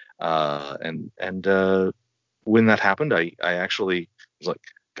 And when that happened, I actually was like,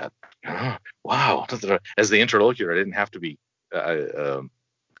 God, wow! As the interlocutor, I didn't have to be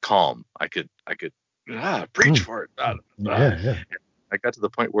calm. I could preach for it. Yeah. I got to the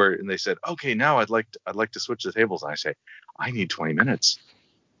point where, and they said, okay, now I'd like to switch the tables. And I say, I need 20 minutes.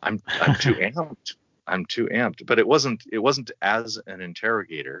 I'm too amped. I'm too amped. But it wasn't as an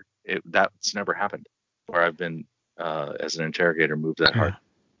interrogator. That's never happened where I've been as an interrogator moved that hard.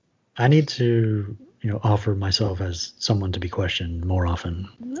 I need to, offer myself as someone to be questioned more often.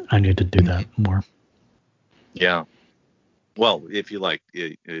 I need to do that more. Yeah. Well, if you like,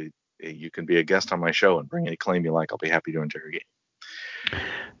 you can be a guest on my show and bring any claim you like. I'll be happy to interrogate.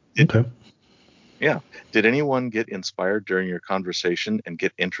 Okay. Yeah. Did anyone get inspired during your conversation and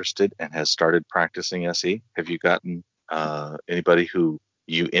get interested and has started practicing SE? Have you gotten anybody who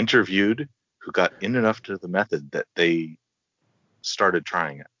you interviewed who got in enough to the method that they started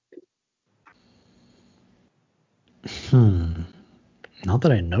trying it? Not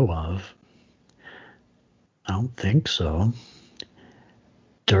that I know of. I don't think so.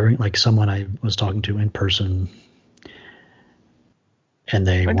 During, someone I was talking to in person, and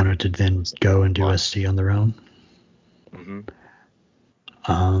they wanted to then go and do SC on their own.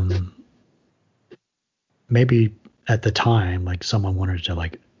 Maybe at the time, someone wanted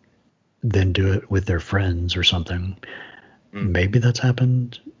to then do it with their friends or something. Maybe that's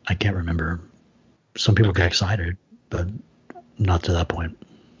happened. I can't remember. Some people get excited, but not to that point.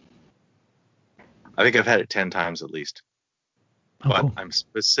 I think I've had it 10 times at least. But cool. I'm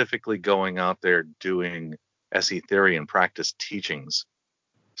specifically going out there doing SE theory and practice teachings.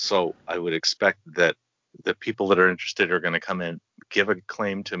 So I would expect that the people that are interested are going to come in, give a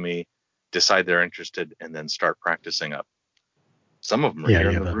claim to me, decide they're interested, and then start practicing up. Some of them are here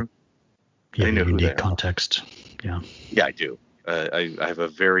in the room. Yeah, a unique context. Yeah. Yeah, I do. I have a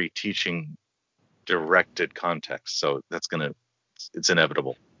very teaching directed context, so it's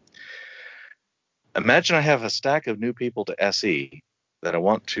inevitable. Imagine I have a stack of new people to SE that I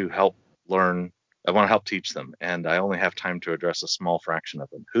want to help learn. I want to help teach them, and I only have time to address a small fraction of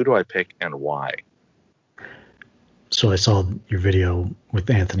them. Who do I pick and why? So I saw your video with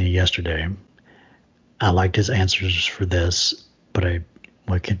Anthony yesterday. I liked his answers for this, but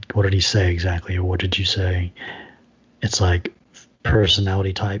what did he say exactly, or what did you say? It's like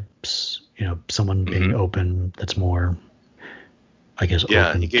personality types, someone being open that's more I guess,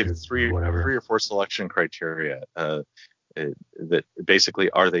 Yeah, he open gave to three whatever. or four selection criteria. That basically,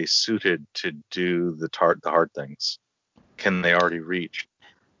 are they suited to do the hard things? Can they already reach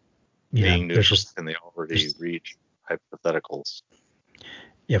Yeah, being there's neutral? just Can they already there's reach hypotheticals?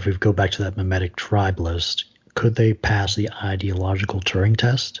 if we go back to that mimetic tribe list, could they pass the ideological Turing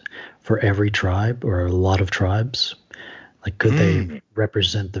test for every tribe or a lot of tribes? Like, could they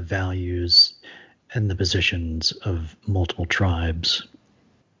represent the values and the positions of multiple tribes?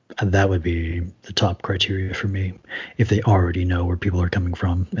 And that would be the top criteria for me if they already know where people are coming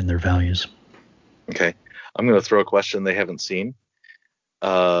from and their values. Okay, I'm going to throw a question they haven't seen.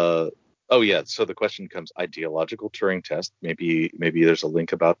 Oh yeah, so the question comes: ideological Turing test. Maybe there's a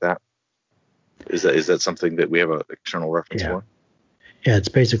link about that. Is that something that we have an external reference Yeah. for? Yeah, it's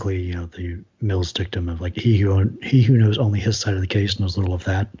basically, the Mills dictum of like he who knows only his side of the case knows little of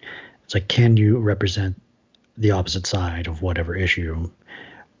that. It's like, can you represent the opposite side of whatever issue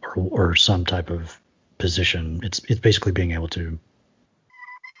or some type of position? It's basically being able to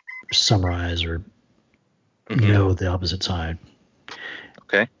summarize or know the opposite side.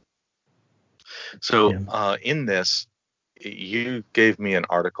 Okay. So Yeah. in this, you gave me an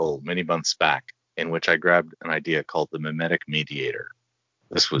article many months back in which I grabbed an idea called the mimetic mediator.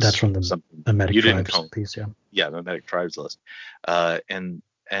 This That's was from the something mimetic you didn't tribes call. piece, yeah. Yeah, the mimetic tribes list. And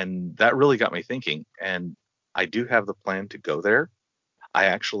that really got me thinking. And I do have the plan to go there. I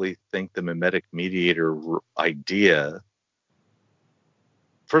actually think the mimetic mediator idea.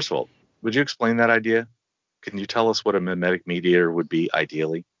 First of all, would you explain that idea? Can you tell us what a mimetic mediator would be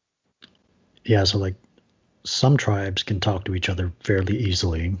ideally? Yeah, so like some tribes can talk to each other fairly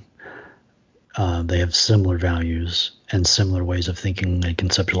easily. They have similar values and similar ways of thinking and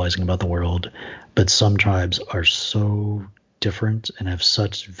conceptualizing about the world, but some tribes are so different and have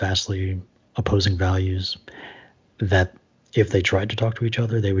such vastly opposing values that if they tried to talk to each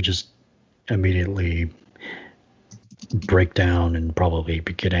other, they would just immediately break down and probably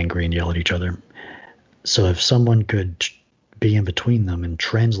get angry and yell at each other. So if someone could be in between them and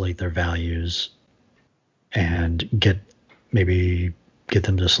translate their values and maybe get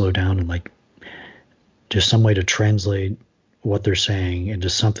them to slow down and like just some way to translate what they're saying into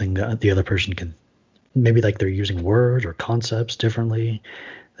something that the other person can, maybe like they're using words or concepts differently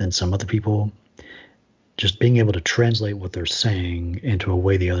than some other people, just being able to translate what they're saying into a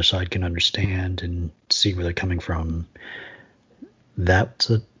way the other side can understand and see where they're coming from. That's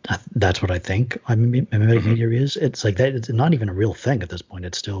what I think a mimetic mediator is. It's like that. It's not even a real thing at this point.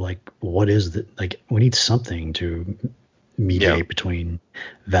 It's still like, what is the, like, we need something to mediate between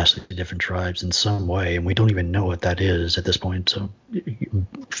vastly different tribes in some way, and we don't even know what that is at this point. So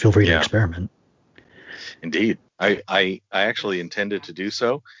feel free to experiment. Indeed, I actually intended to do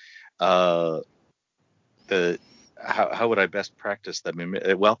so. How would I best practice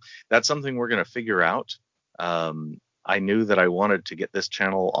that? Well, that's something we're going to figure out. I knew that I wanted to get this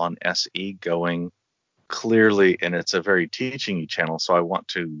channel on SE going clearly, and it's a very teaching-y channel, so I want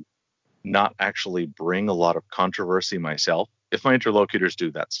to not actually bring a lot of controversy myself. If my interlocutors do,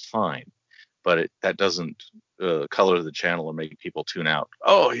 that's fine, but that doesn't color the channel or make people tune out.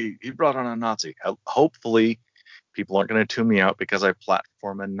 Oh, he brought on a Nazi. Hopefully, people aren't going to tune me out because I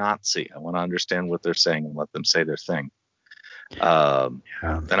platform a Nazi. I want to understand what they're saying and let them say their thing. And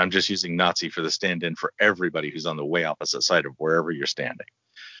I'm just using Nazi for the stand-in for everybody who's on the way opposite side of wherever you're standing.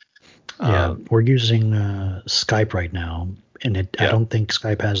 We're using Skype right now, and I don't think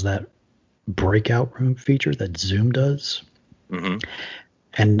Skype has that breakout room feature that Zoom does.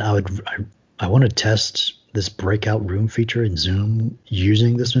 And I want to test this breakout room feature in Zoom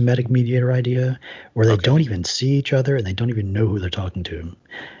using this mimetic mediator idea, where they don't even see each other and they don't even know who they're talking to.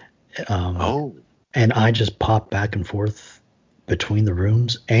 And I just pop back and forth between the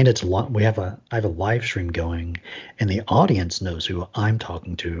rooms, and it's a lot. I have a live stream going, and the audience knows who I'm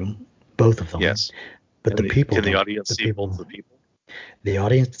talking to, both of them. Yes, but the people can the don't. audience see both the people? The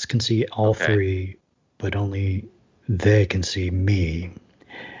audience can see all three, but only they can see me.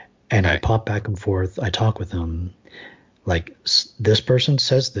 And I pop back and forth. I talk with them. Like, this person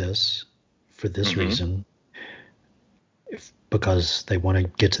says this for this reason, because they want to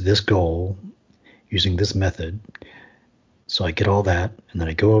get to this goal using this method. So I get all that, and then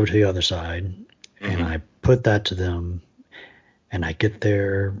I go over to the other side, and I put that to them, and I get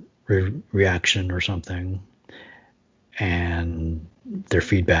their reaction or something, and their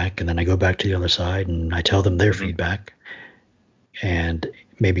feedback, and then I go back to the other side, and I tell them their feedback. And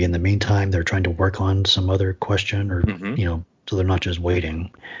maybe in the meantime, they're trying to work on some other question, or so they're not just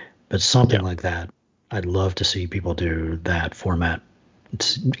waiting, but something like that. I'd love to see people do that format,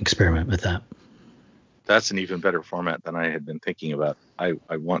 experiment with that. That's an even better format than I had been thinking about. I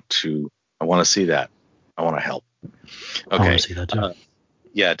want to see that. I want to help. I want Okay. to see that too.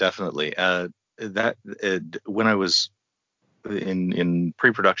 Yeah, definitely. When I was in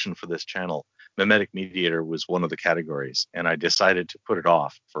pre-production for this channel, mimetic mediator was one of the categories, and I decided to put it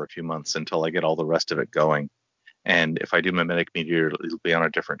off for a few months until I get all the rest of it going. And if I do mimetic mediator, it'll be on a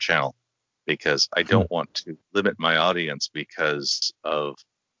different channel, because I don't want to limit my audience, because of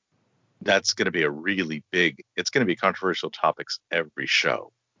that's going to be it's going to be controversial topics every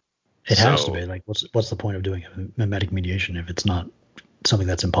show. It has to be. Like, what's the point of doing a mimetic mediation if it's not something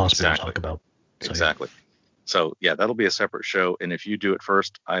that's impossible to talk about? So, exactly. Yeah. So yeah, that'll be a separate show. And if you do it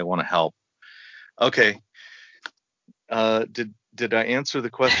first, I want to help. Okay. Did I answer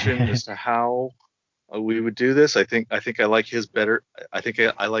the question as to how we would do this? I think I like his better. I think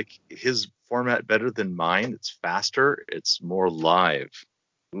I like his format better than mine. It's faster. It's more live.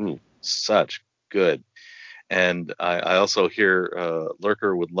 Ooh, such good. And I also hear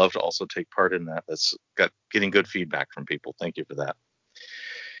Lurker would love to also take part in that. That's getting good feedback from people. Thank you for that.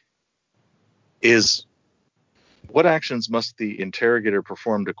 What actions must the interrogator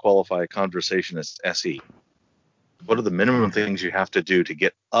perform to qualify a conversation as SE? What are the minimum things you have to do to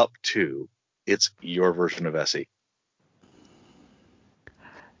get up to it's your version of SE?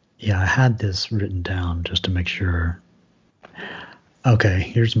 Yeah, I had this written down just to make sure. Okay,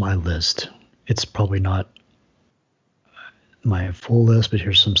 here's my list. It's probably not my full list, but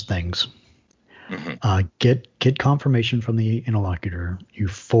here's some things. Mm-hmm. Get confirmation from the interlocutor. You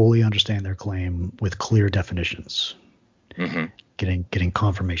fully understand their claim with clear definitions. Mm-hmm. Getting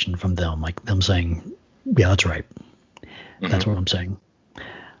confirmation from them, like them saying, "Yeah, that's right. Mm-hmm. That's what I'm saying."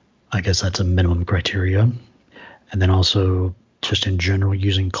 I guess that's a minimum criteria. And then also, just in general,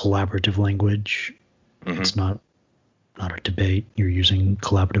 using collaborative language. Mm-hmm. It's not a debate. You're using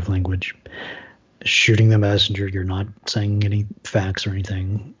collaborative language. Shooting the messenger. You're not saying any facts or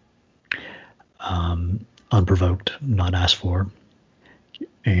anything. Unprovoked, not asked for.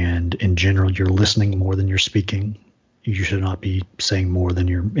 And in general, you're listening more than you're speaking. You should not be saying more than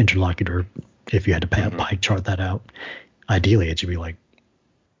your interlocutor. If you had to pie chart that out, ideally it should be like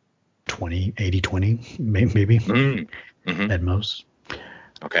 20, 80, 20, maybe at most.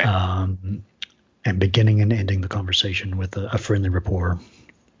 Okay. And beginning and ending the conversation with a friendly rapport.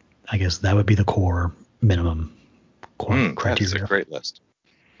 I guess that would be the core minimum criteria. That is a great list.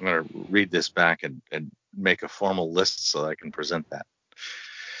 I'm going to read this back and make a formal list so I can present that.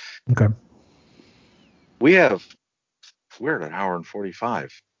 Okay. We're at an hour and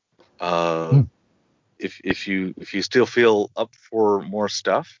 45. If you still feel up for more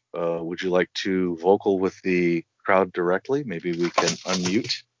stuff, would you like to vocal with the crowd directly? Maybe we can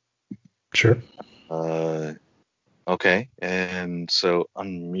unmute. Sure. Okay. And so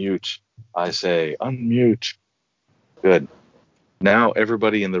unmute. I say unmute. Good. Now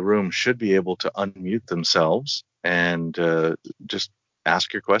everybody in the room should be able to unmute themselves and just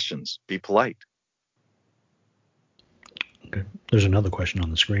ask your questions. Be polite. Okay. There's another question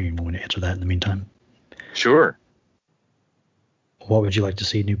on the screen. Want to answer that in the meantime? Sure. What would you like to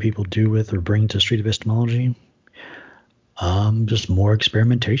see new people do with or bring to street epistemology? Just more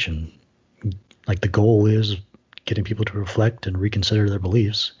experimentation. Like, the goal is getting people to reflect and reconsider their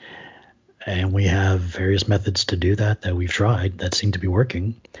beliefs. And we have various methods to do that we've tried that seem to be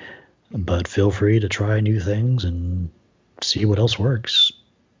working. But feel free to try new things and see what else works.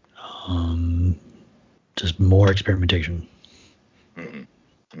 Just more experimentation.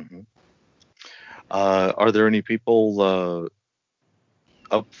 Are there any people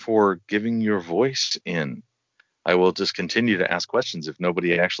up for giving your voice in? I will just continue to ask questions if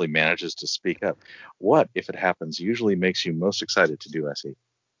nobody actually manages to speak up. What, if it happens, usually makes you most excited to do SE?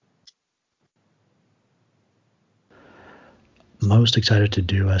 Most excited to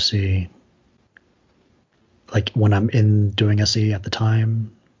do SE. Like, when I'm doing SE at the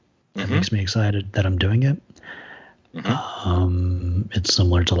time, that makes me excited that I'm doing it. It's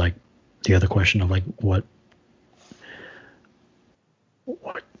similar to like the other question of like what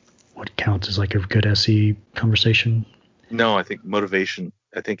counts as like a good SE conversation. No, I think motivation.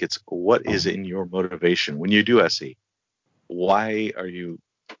 I think it's what is in your motivation when you do SE. Why are you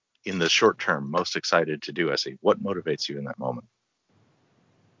in the short term most excited to do SE? What motivates you in that moment?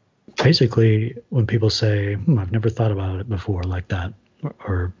 Basically, when people say, I've never thought about it before like that,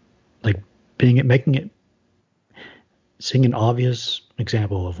 or like seeing an obvious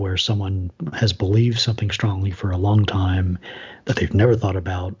example of where someone has believed something strongly for a long time that they've never thought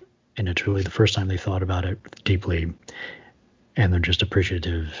about, and it's really the first time they thought about it deeply, and they're just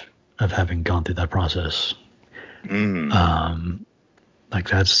appreciative of having gone through that process. Like,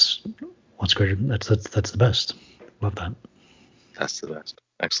 that's What's great? That's the best. Love that. That's the best.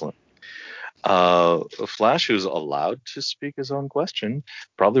 Excellent. Flash, who's allowed to speak his own question,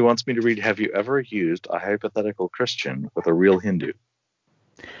 probably wants me to read, have you ever used a hypothetical Christian with a real Hindu?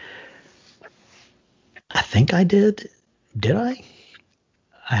 I think I did. Did I?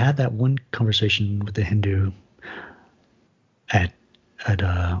 I had that one conversation with the Hindu at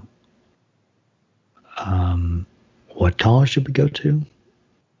what college did we go to?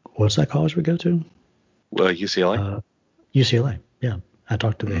 What's that college we go to? UCLA. UCLA. Yeah, I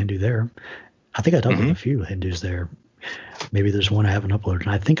talked to the Hindu there. I think I talked with a few Hindus there. Maybe there's one I haven't uploaded.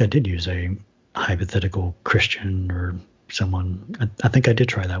 And I think I did use a hypothetical Christian or someone. I think I did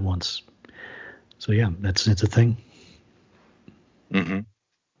try that once. So yeah, it's a thing. Mm-hmm.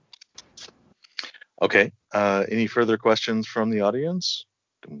 Okay. Any further questions from the audience?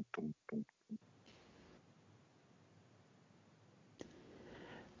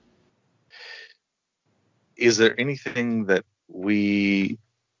 Is there anything that we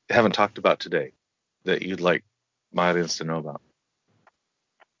haven't talked about today that you'd like my audience to know about?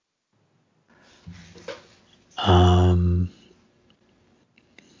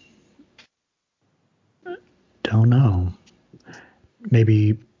 Don't know.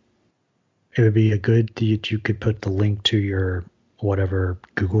 Maybe it would be a good that you could put the link to your whatever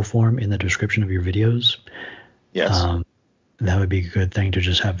Google form in the description of your videos. Yes. That would be a good thing to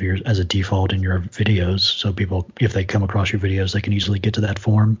just have as a default in your videos, so people, if they come across your videos, they can easily get to that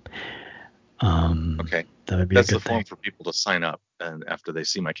form. Okay. That would be That's a good the form thing for people to sign up, and after they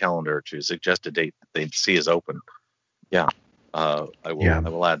see my calendar, to suggest a date that they see is open. Yeah. I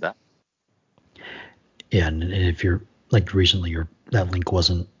will add that. Yeah, and if you're like recently, that link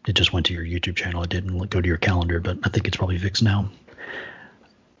wasn't. It just went to your YouTube channel. It didn't go to your calendar, but I think it's probably fixed now.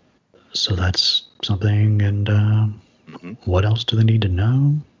 So that's something. And what else do they need to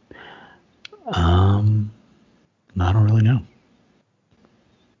know? I don't really know.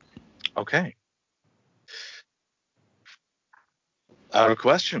 Okay. Out of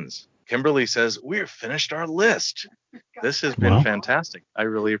questions. Kimberly says, we've finished our list. This has been fantastic. I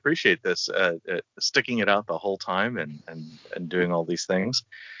really appreciate this, sticking it out the whole time and doing all these things.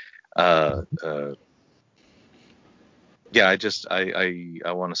 Yeah,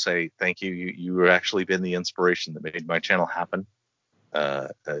 I want to say thank you. You have actually been the inspiration that made my channel happen.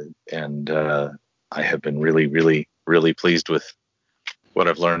 And I have been really, really, really pleased with what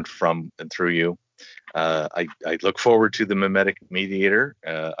I've learned from and through you. I look forward to the mimetic mediator.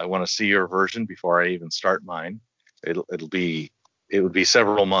 I want to see your version before I even start mine. It would be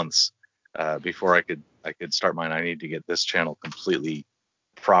several months before I could start mine. I need to get this channel completely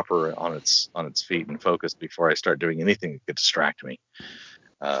proper on its feet and focused before I start doing anything that could distract me.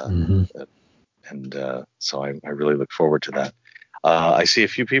 So I really look forward to that. I see a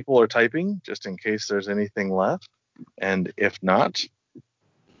few people are typing just in case there's anything left, and if not,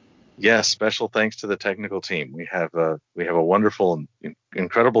 yes, special thanks to the technical team. We have a wonderful and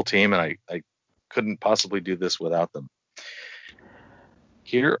incredible team, and I couldn't possibly do this without them.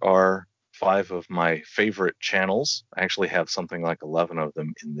 Here are 5 of my favorite channels. I actually have something like 11 of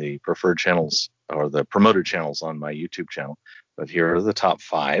them in the preferred channels or the promoted channels on my YouTube channel. But here are the top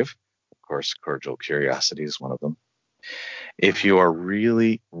 5. Of course, Cordial Curiosity is one of them. If you are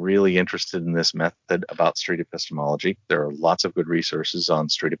really, really interested in this method about street epistemology, there are lots of good resources on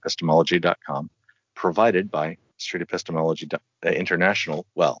streetepistemology.com provided by Street Epistemology International.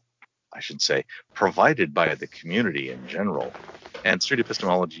 Well, I should say provided by the community in general. And Street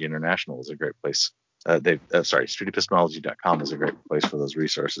Epistemology International is a great place. Streetepistemology.com is a great place for those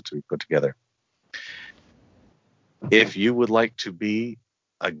resources to be put together. If you would like to be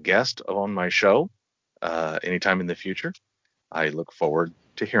a guest on my show anytime in the future, I look forward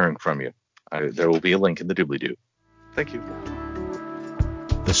to hearing from you. There will be a link in the doobly-doo. Thank you.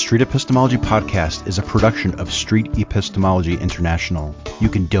 The Street Epistemology Podcast is a production of Street Epistemology International. You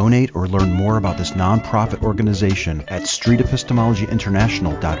can donate or learn more about this nonprofit organization at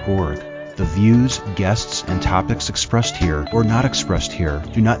streetepistemologyinternational.org. The views, guests, and topics expressed here or not expressed here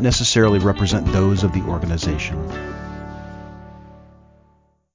do not necessarily represent those of the organization.